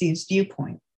considered Steve's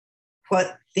viewpoint?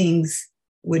 What things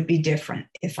would be different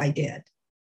if I did?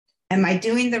 Am I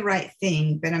doing the right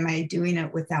thing, but am I doing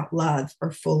it without love or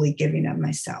fully giving of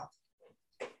myself?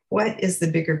 What is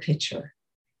the bigger picture?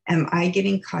 Am I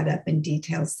getting caught up in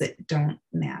details that don't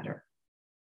matter?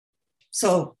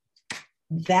 So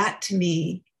that to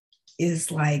me is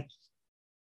like,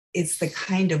 it's the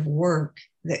kind of work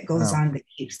that goes on that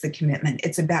keeps the commitment.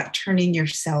 It's about turning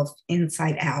yourself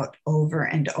inside out over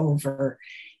and over.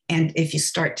 And if you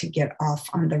start to get off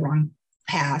on the wrong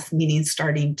path, meaning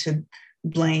starting to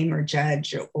blame or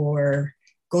judge or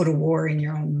go to war in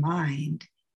your own mind,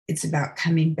 it's about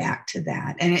coming back to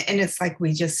that. And it's like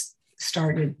we just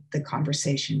started the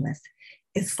conversation with,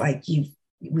 it's like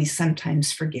we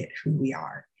sometimes forget who we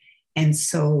are. And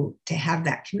so to have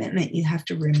that commitment, you have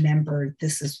to remember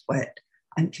this is what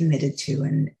I'm committed to.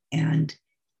 And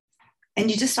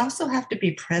you just also have to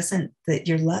be present that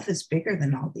your love is bigger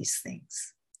than all these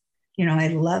things. I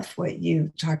love what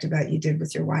you talked about, you did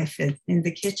with your wife in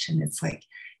the kitchen. It's like,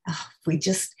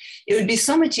 it would be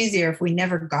so much easier if we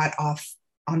never got off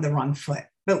on the wrong foot,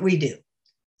 but we do.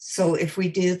 So if we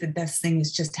do, the best thing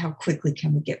is just how quickly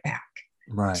can we get back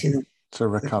to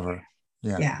recover.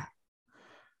 Yeah.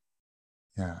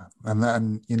 And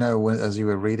then, as you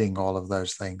were reading all of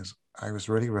those things, I was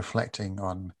really reflecting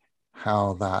on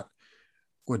how that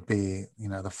would be,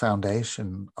 the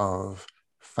foundation of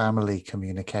family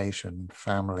communication,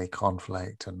 family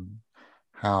conflict, and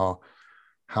how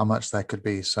much there could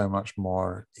be so much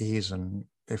more ease, and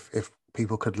if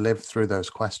people could live through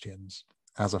those questions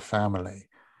as a family.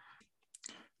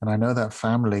 And I know that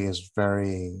family is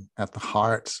very at the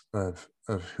heart of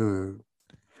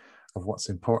what's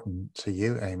important to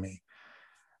you, Amy.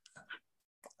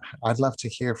 I'd love to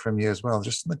hear from you as well,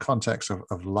 just in the context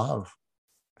of love.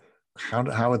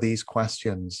 How are these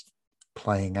questions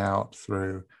playing out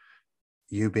through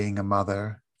you being a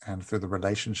mother and through the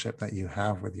relationship that you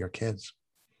have with your kids?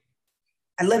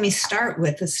 And let me start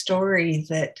with a story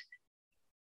that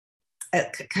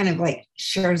kind of like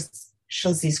shows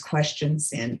these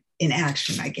questions in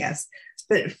action, I guess.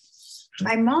 But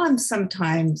my mom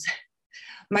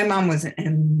was an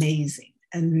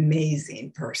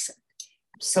amazing person.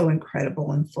 So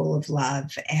incredible and full of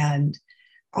love and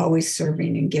always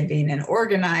serving and giving and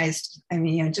organized. I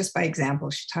mean, just by example,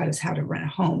 she taught us how to run a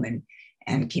home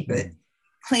and keep it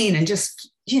clean, and just,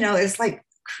 it's like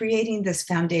creating this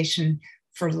foundation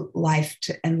for life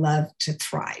and love to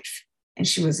thrive. And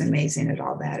she was amazing at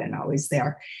all that and always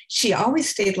there. She always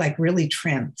stayed like really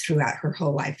trim throughout her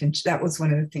whole life. And that was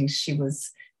one of the things she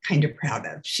was kind of proud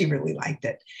of. She really liked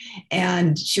it.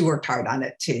 And she worked hard on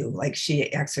it too. Like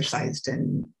she exercised,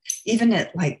 and even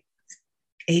at like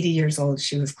 80 years old,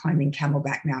 she was climbing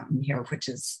Camelback Mountain here, which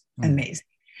is amazing.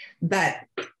 But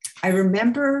I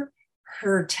remember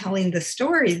her telling the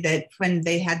story that when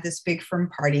they had this big firm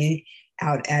party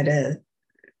out at a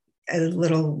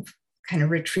little kind of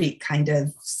retreat kind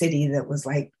of city that was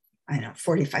like,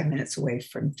 45 minutes away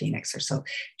from Phoenix or so,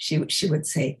 she would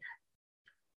say,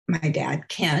 my dad,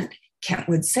 Kent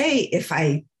would say, if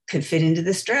I could fit into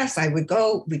this dress, we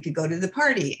could go to the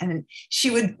party. And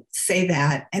she would say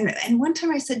that. And one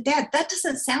time I said, Dad, that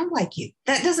doesn't sound like you.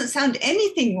 That doesn't sound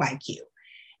anything like you.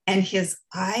 And his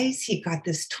eyes, he got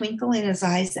this twinkle in his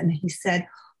eyes, and he said,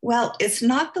 well, it's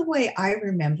not the way I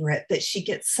remember it, but she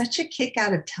gets such a kick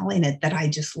out of telling it that I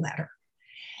just let her.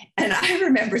 And I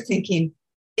remember thinking,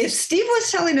 if Steve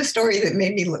was telling a story that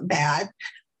made me look bad,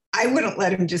 I wouldn't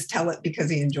let him just tell it because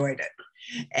he enjoyed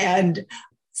it. And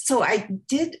so I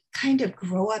did kind of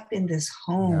grow up in this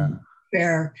home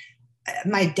where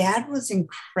my dad was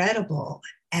incredible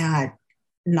at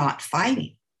not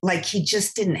fighting. Like, he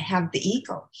just didn't have the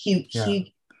ego. He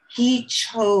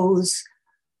chose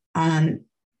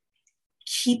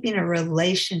keeping a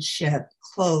relationship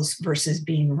close versus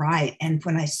being right. And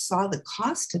when I saw the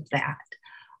cost of that,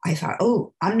 I thought,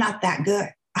 oh, I'm not that good.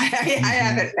 I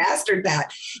haven't mastered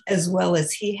that as well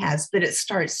as he has. But it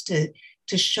starts to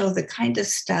show the kind of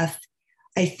stuff,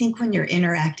 I think, when you're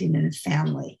interacting in a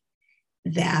family,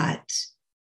 that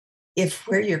if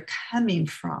where you're coming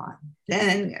from,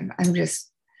 then I'm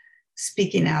just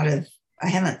speaking out of, I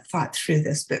haven't thought through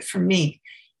this, but for me,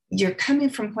 you're coming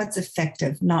from what's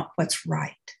effective, not what's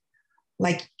right.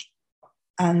 Like,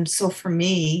 so for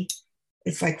me,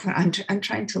 it's like when I'm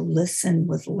trying to listen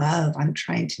with love. I'm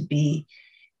trying to be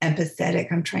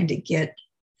empathetic. I'm trying to get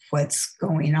what's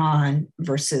going on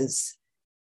versus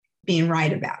being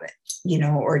right about it,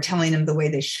 or telling them the way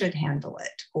they should handle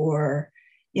it. Or,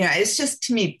 it's just,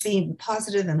 to me, being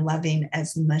positive and loving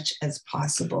as much as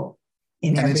possible.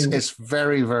 And it's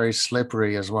very, very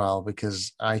slippery as well,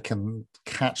 because I can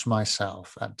catch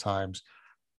myself at times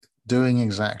doing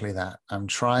exactly that. I'm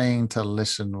trying to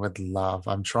listen with love.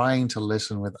 I'm trying to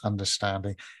listen with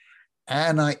understanding.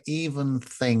 And I even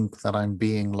think that I'm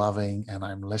being loving and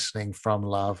I'm listening from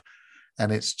love.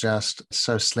 And it's just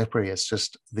so slippery. It's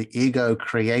just the ego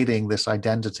creating this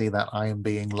identity that I am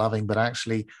being loving. But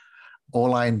actually,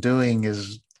 all I'm doing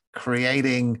is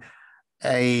creating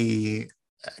a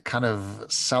kind of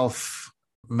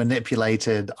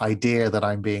self-manipulated idea that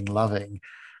I'm being loving.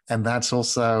 And that's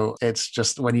also, it's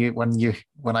just when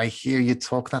I hear you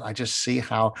talk that, I just see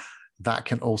how that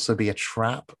can also be a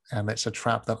trap, and it's a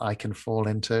trap that I can fall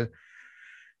into.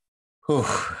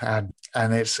 And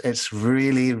it's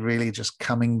really, really just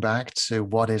coming back to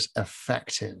what is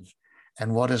effective.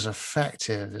 And what is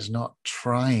effective is not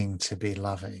trying to be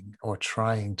loving or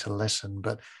trying to listen,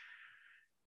 but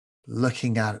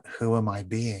looking at who am I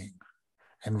being,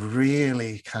 and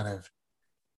really kind of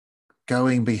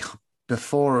going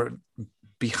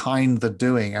behind the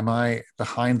doing. Am I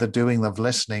behind the doing of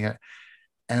listening?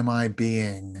 Am I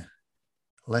being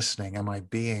listening? Am I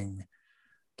being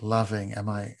loving? Am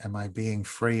I being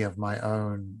free of my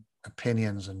own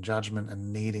opinions and judgment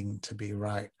and needing to be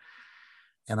right?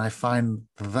 And I find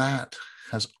that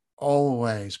has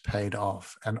always paid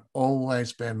off and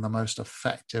always been the most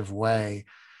effective way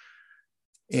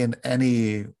in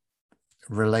any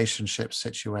relationship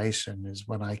situation, is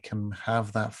when I can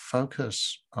have that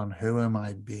focus on who am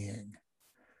I being.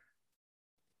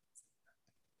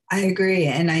 I agree.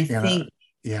 And I think,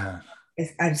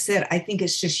 as I've said, I think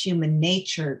it's just human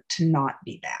nature to not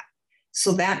be that.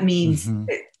 So that means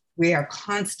that we are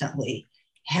constantly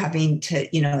having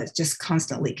to, it just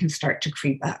constantly can start to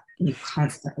creep up. And you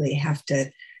constantly have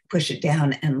to push it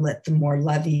down and let the more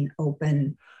loving,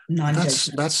 open,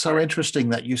 non-judgmental. That's so interesting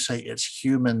that you say it's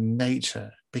human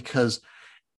nature, because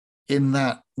in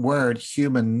that word,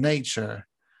 human nature,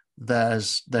 there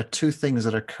are two things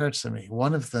that occur to me.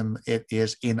 One of them, it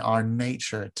is in our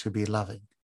nature to be loving.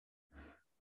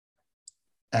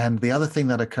 And the other thing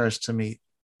that occurs to me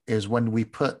is when we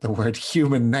put the word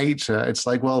human nature, it's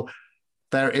like, well,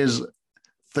 there is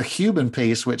the human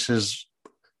piece, which is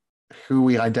who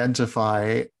we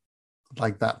identify,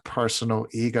 like that personal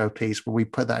ego piece. When we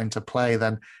put that into play,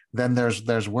 then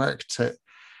there's work to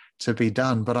be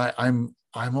done. But I'm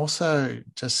also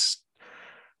just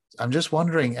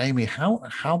wondering, Amy, how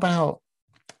about,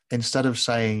 instead of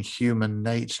saying human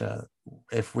nature,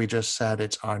 if we just said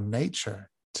it's our nature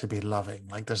to be loving?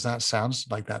 Like, does that sound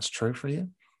like that's true for you?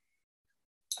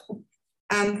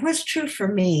 What's true for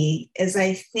me is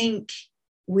I think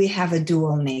we have a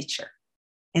dual nature.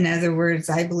 In other words,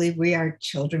 I believe we are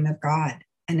children of God.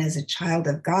 And as a child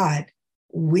of God,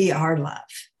 we are love.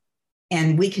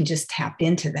 And we can just tap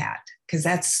into that because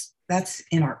that's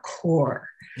in our core.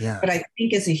 Yeah. But I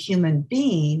think as a human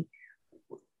being,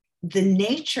 the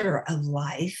nature of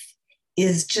life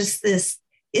is just this,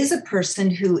 is a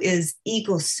person who is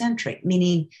egocentric,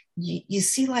 meaning you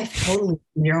see life totally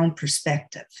from your own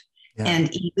perspective. Yeah.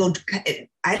 And ego,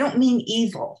 I don't mean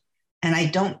evil, And I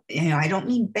don't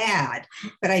mean bad,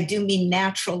 but I do mean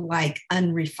natural, like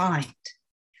unrefined.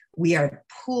 We are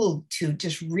pulled to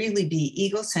just really be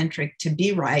egocentric, to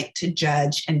be right, to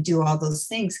judge, and do all those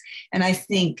things. And I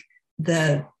think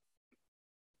the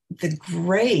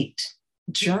great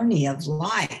journey of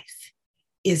life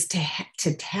is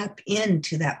to tap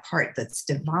into that part that's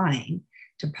divine,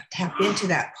 to tap into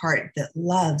that part that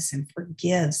loves and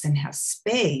forgives and has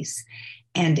space,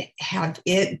 and have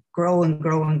it grow and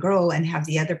grow and grow, and have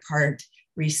the other part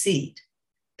recede.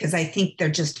 Because I think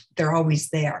they're always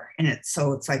there. And it's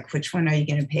like, which one are you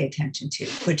going to pay attention to?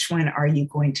 Which one are you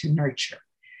going to nurture?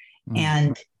 Mm.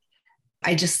 And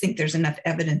I just think there's enough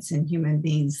evidence in human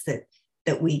beings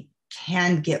that we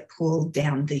can get pulled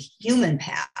down the human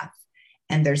path.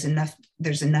 And there's enough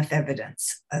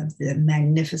evidence of the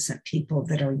magnificent people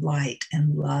that are light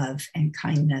and love and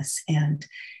kindness and,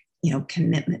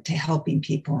 commitment to helping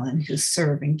people and who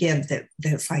serve and give,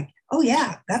 that's like, oh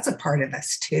yeah, that's a part of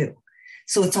us too.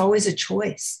 So it's always a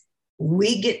choice.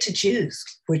 We get to choose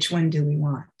which one do we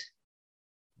want.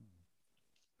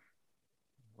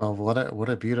 Well, what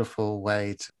a beautiful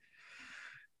way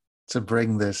to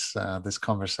bring this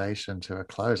conversation to a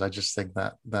close. I just think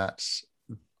that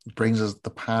brings us the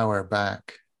power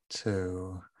back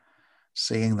to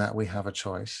seeing that we have a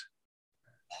choice,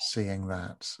 seeing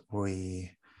that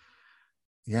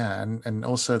and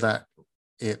also that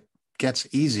it gets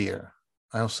easier.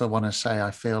 I also want to say,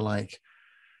 I feel like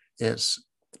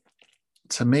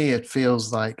to me, it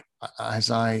feels like as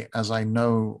I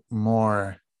know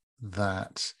more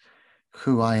that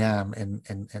who I am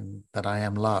in that I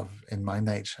am love in my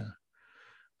nature,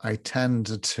 I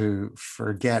tend to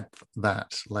forget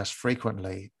that less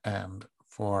frequently and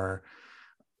for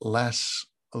less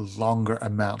longer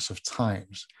amounts of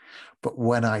times. But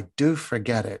when I do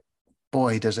forget it,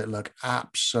 boy, does it look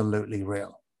absolutely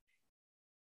real.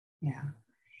 Yeah.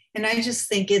 And I just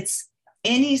think it's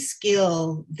any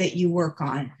skill that you work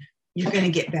on, you're going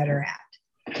to get better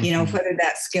at. Whether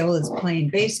that skill is playing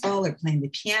baseball or playing the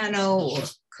piano or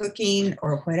cooking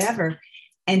or whatever.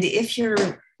 And if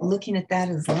you're looking at that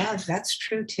as love, that's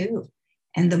true too.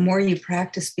 And the more you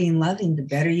practice being loving, the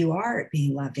better you are at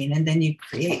being loving. And then you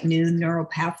create new neural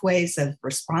pathways of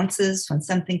responses. When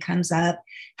something comes up,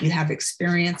 you have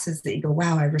experiences that you go,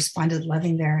 wow, I responded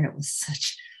loving there. And it was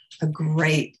such a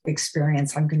great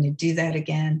experience. I'm going to do that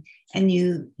again. And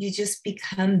you just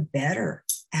become better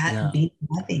at being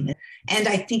loving. And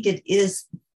I think it is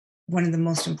one of the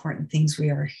most important things we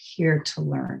are here to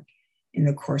learn in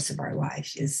the course of our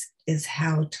life is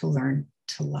how to learn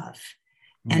to love.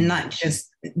 And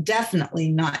definitely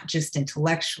not just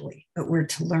intellectually, but we're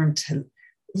to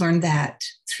learn that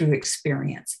through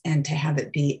experience and to have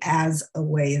it be as a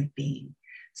way of being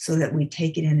so that we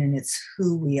take it in and it's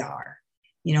who we are.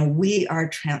 We are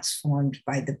transformed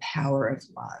by the power of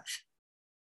love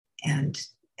and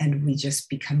we just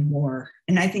become more.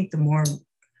 And I think the more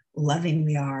loving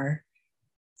we are,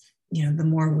 the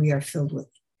more we are filled with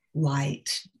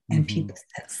light. And people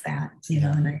sense that,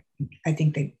 and I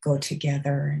think they go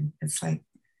together, and it's like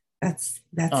that's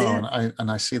it. And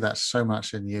I see that so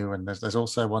much in you. And there's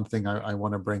also one thing I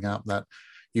want to bring up that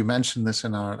you mentioned this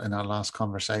in our last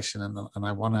conversation, and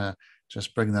I want to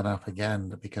just bring that up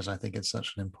again because I think it's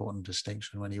such an important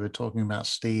distinction. When you were talking about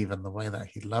Steve and the way that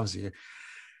he loves you,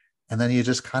 and then you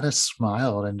just kind of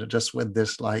smiled, and just with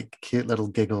this like cute little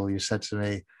giggle, you said to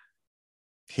me,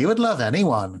 he would love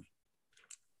anyone.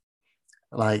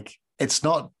 Like, it's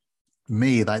not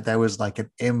me, like there was like an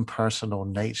impersonal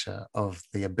nature of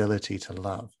the ability to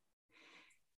love.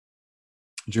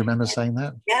 Do you remember saying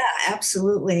that? Yeah,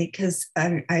 absolutely. Because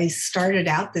I started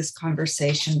out this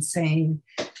conversation saying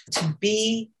to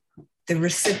be the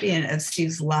recipient of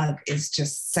Steve's love is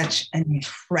just such an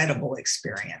incredible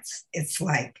experience. It's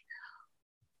like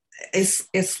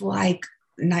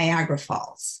Niagara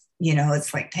Falls.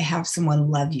 It's like to have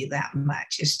someone love you that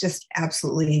much. It's just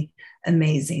absolutely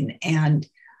amazing. And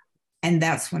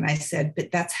that's when I said,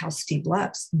 but that's how Steve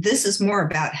loves. This is more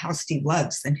about how Steve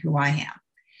loves than who I am.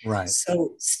 Right.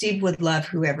 So Steve would love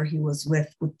whoever he was with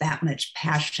that much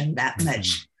passion, that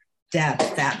much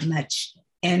depth, that much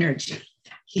energy.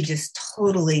 He just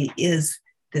totally is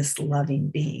this loving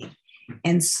being.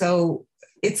 And so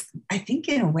I think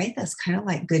in a way that's kind of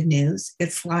like good news.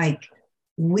 It's like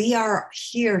we are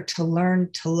here to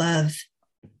learn to love,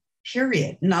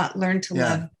 period, not learn to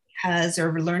love because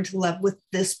or learn to love with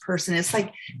this person. It's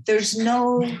like there's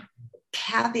no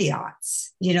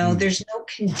caveats, there's no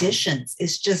conditions.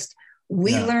 It's just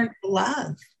we learn to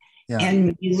love.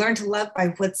 And you learn to love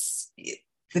by what's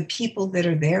the people that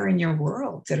are there in your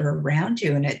world that are around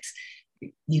you. And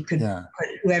you could put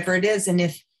whoever it is. And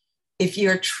if if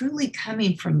you're truly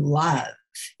coming from love,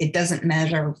 it doesn't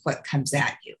matter what comes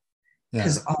at you,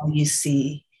 because all you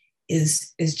see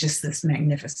is just this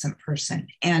magnificent person.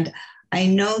 And I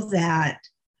know that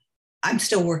I'm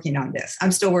still working on this.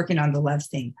 I'm still working on the love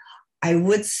thing. I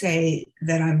would say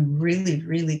that I'm really,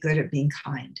 really good at being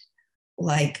kind.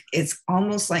 Like, it's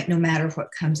almost like no matter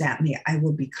what comes at me, I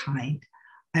will be kind.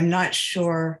 I'm not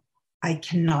sure I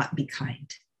cannot be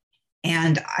kind.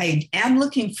 And I am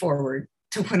looking forward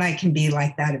to when I can be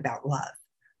like that about love.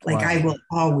 Like, wow. I will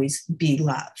always be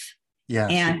love. Yeah.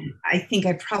 And I think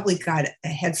I probably got a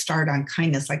head start on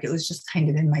kindness. Like, it was just kind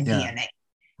of in my DNA.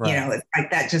 Right. You know, it's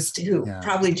like that, just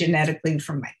probably genetically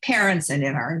from my parents and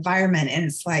in our environment. And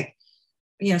it's like,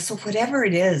 you know, so whatever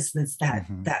it is, that's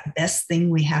that best thing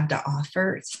we have to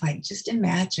offer. It's like, just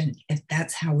imagine if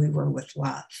that's how we were with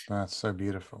love. That's so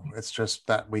beautiful. It's just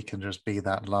that we can just be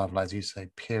that love, as you say,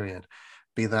 period.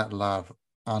 Be that love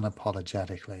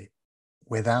unapologetically,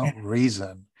 without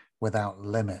reason, without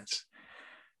limit.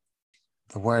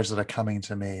 The words that are coming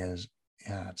to me is,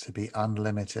 to be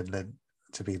unlimited,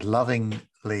 to be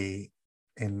lovingly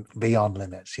in beyond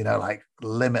limits, you know, like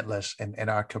limitless in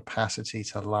our capacity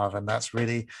to love. And that's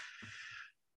really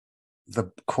the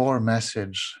core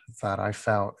message that I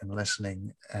felt in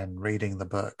listening and reading the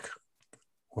book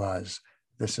was,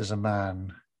 this is a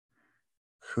man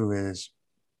who is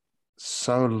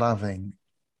so loving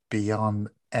beyond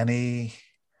limitation,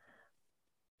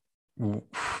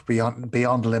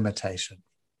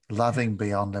 loving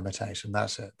beyond limitation.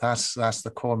 That's it. That's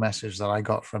the core message that I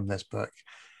got from this book.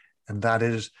 And that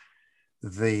is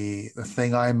the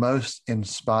thing I'm most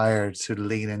inspired to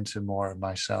lean into more of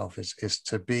myself, is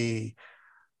to be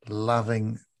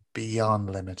loving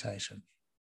beyond limitation.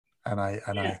 And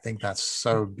I think that's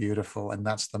so beautiful. And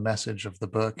that's the message of the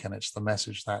book. And it's the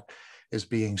message that is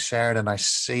being shared. And I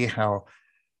see how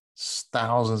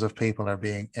thousands of people are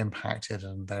being impacted.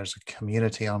 And there's a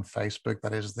community on Facebook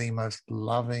that is the most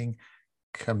loving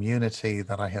community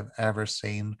that I have ever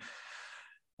seen.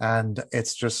 And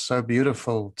it's just so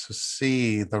beautiful to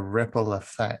see the ripple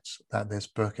effect that this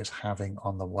book is having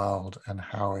on the world, and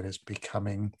how it is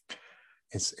becoming,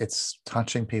 it's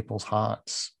touching people's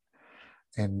hearts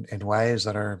in ways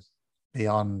that are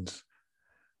beyond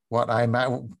what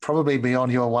probably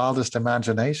beyond your wildest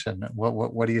imagination.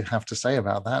 What do you have to say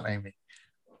about that, Amy?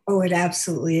 Oh, it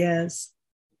absolutely is.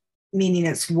 Meaning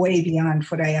it's way beyond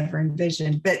what I ever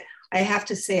envisioned. But I have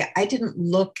to say, I didn't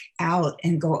look out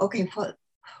and go, okay,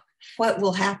 what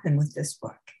will happen with this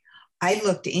book? I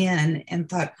looked in and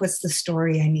thought, what's the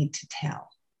story I need to tell?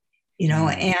 You know,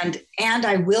 and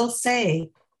I will say,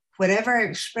 whatever I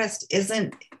expressed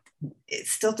it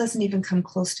still doesn't even come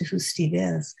close to who Steve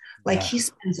is. Like, he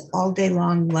spends all day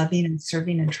long loving and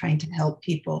serving and trying to help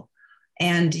people.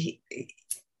 And he,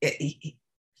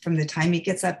 from the time he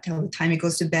gets up till the time he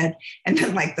goes to bed, and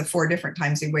then like the 4 different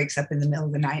times he wakes up in the middle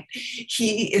of the night,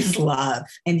 he is love,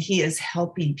 and he is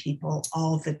helping people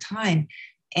all the time.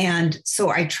 And so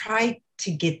I try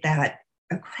to get that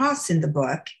across in the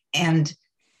book. And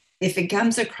if it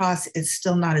comes across, it's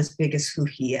still not as big as who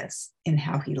he is and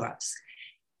how he loves.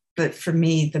 But for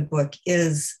me, the book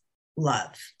is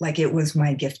love. Like, it was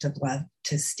my gift of love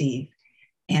to Steve.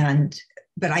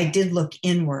 But I did look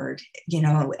inward, you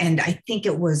know, and I think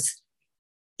it was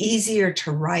easier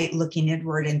to write looking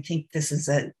inward and think,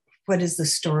 what is the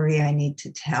story I need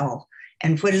to tell?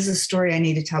 And what is the story I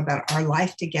need to tell about our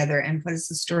life together? And what is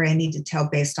the story I need to tell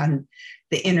based on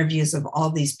the interviews of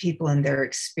all these people and their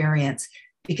experience?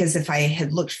 Because if I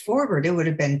had looked forward, it would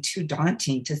have been too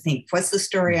daunting to think, what's the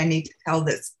story I need to tell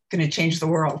that's going to change the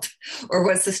world? Or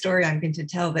what's the story I'm going to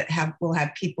tell that will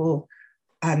have people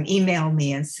email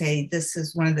me and say, this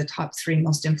is one of the top 3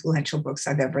 most influential books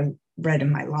I've ever read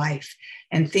in my life,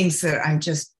 and things that I'm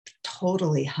just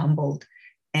totally humbled.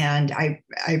 And I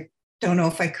don't know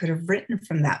if I could have written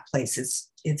from that place.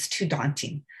 It's too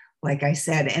daunting, like I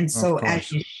said. And so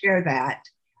as you share that,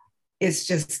 it's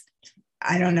just,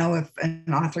 I don't know if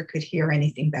an author could hear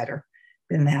anything better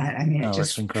than that. I mean, it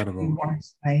just incredible.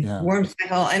 warms my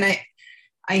hell. And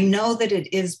I know that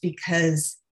it is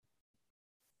because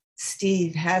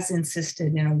Steve has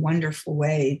insisted in a wonderful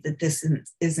way that this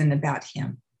isn't about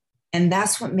him. And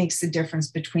that's what makes the difference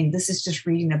between, this is just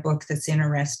reading a book that's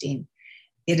interesting.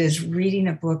 It is reading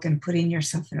a book and putting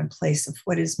yourself in a place of,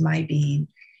 what is my being?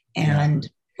 And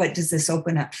what does this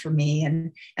open up for me?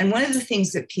 And one of the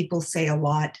things that people say a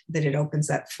lot that it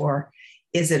opens up for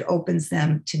is it opens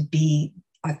them to be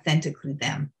authentically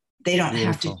them. They don't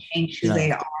have to change who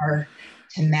they are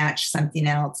to match something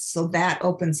else. So that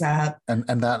opens up. And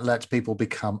that lets people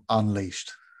become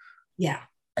unleashed. Yeah.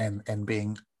 And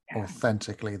being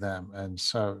authentically them. And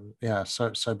so, yeah,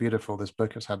 so beautiful. This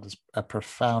book has had a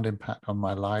profound impact on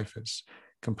my life. It's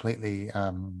completely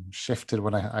shifted.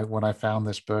 When I found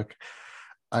this book,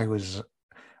 I was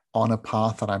on a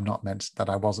path that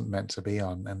I wasn't meant to be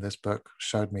on. And this book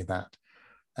showed me that.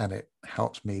 And it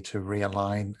helped me to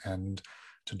realign and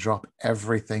to drop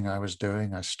everything I was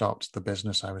doing. I stopped the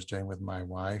business I was doing with my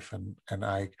wife, and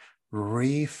I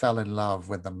fell in love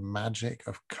with the magic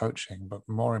of coaching. But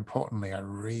more importantly,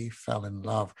 I fell in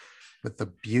love with the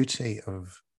beauty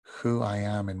of who I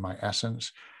am in my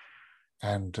essence.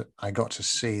 And I got to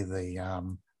see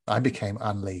I became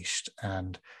unleashed,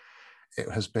 and it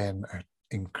has been an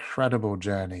incredible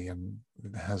journey, and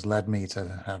it has led me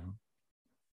to have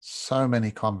so many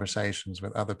conversations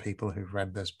with other people who've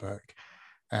read this book.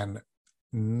 And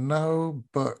no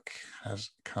book has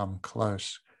come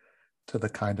close to the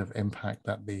kind of impact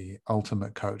that The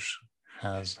Ultimate Coach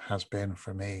has been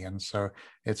for me. And so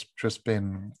it's just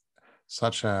been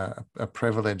such a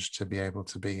privilege to be able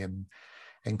to be in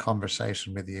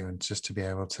conversation with you, and just to be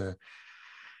able to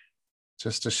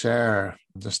share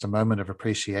just a moment of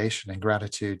appreciation and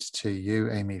gratitude to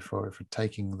you, Amy, for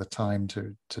taking the time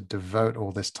to devote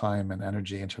all this time and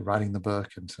energy into writing the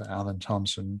book, and to Alan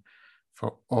Thompson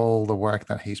for all the work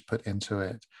that he's put into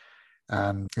it.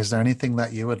 And is there anything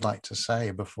that you would like to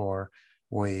say before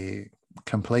we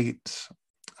complete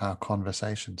our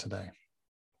conversation today?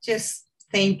 Just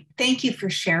thank you for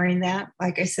sharing that.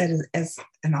 Like I said, as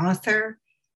an author,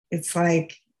 it's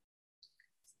like,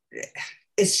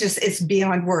 it's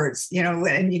beyond words,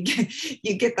 and you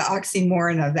get the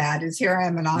oxymoron of that. Is here I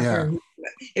am, an author. Yeah.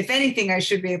 If anything, I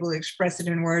should be able to express it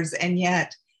in words, and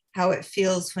yet how it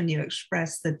feels when you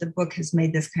express that the book has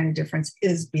made this kind of difference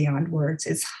is beyond words.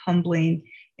 It's humbling,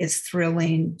 it's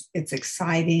thrilling, it's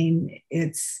exciting,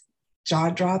 it's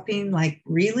jaw-dropping. Like,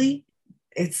 really,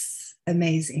 it's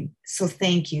amazing. So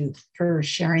thank you for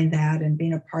sharing that and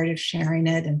being a part of sharing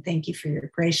it. And thank you for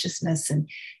your graciousness and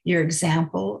your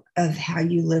example of how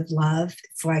you live love.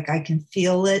 It's like I can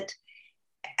feel it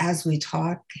as we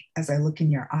talk, as I look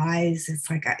in your eyes. It's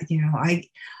like,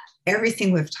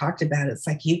 everything we've talked about, it's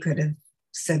like you could have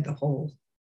said the whole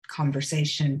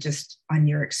conversation just on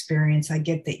your experience. I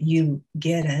get that you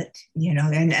get it,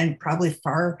 and probably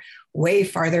way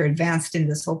farther advanced in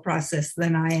this whole process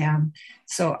than I am.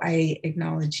 So I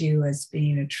acknowledge you as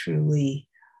being a truly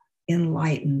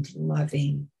enlightened,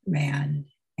 loving man.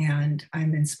 And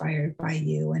I'm inspired by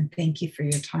you. And thank you for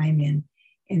your time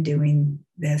in doing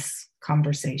this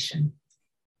conversation.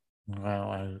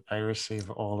 Well, I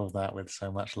receive all of that with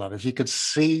so much love. If you could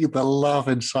see the love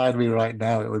inside me right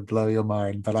now, it would blow your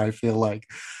mind. But I feel like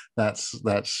that's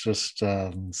just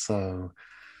so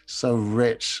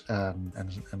rich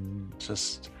and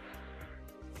just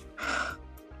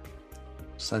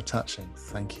so touching.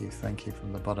 Thank you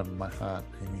from the bottom of my heart,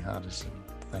 Amy Hardison.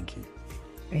 Thank you.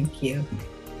 Thank you.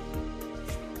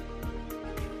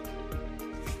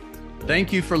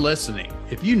 Thank you for listening.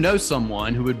 If you know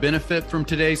someone who would benefit from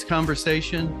today's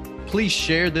conversation, please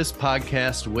share this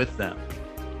podcast with them.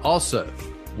 Also,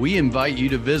 we invite you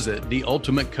to visit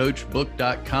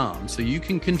theultimatecoachbook.com so you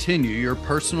can continue your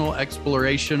personal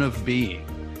exploration of being.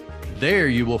 There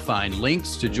you will find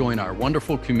links to join our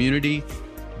wonderful community,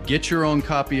 get your own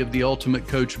copy of The Ultimate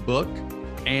Coach book,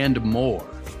 and more.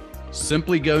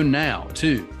 Simply go now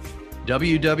to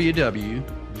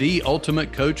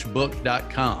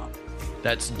www.theultimatecoachbook.com.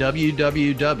 That's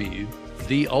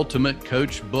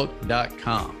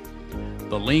www.theultimatecoachbook.com.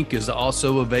 The link is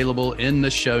also available in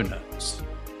the show notes.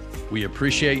 We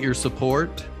appreciate your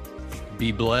support.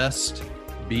 Be blessed.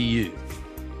 Be you.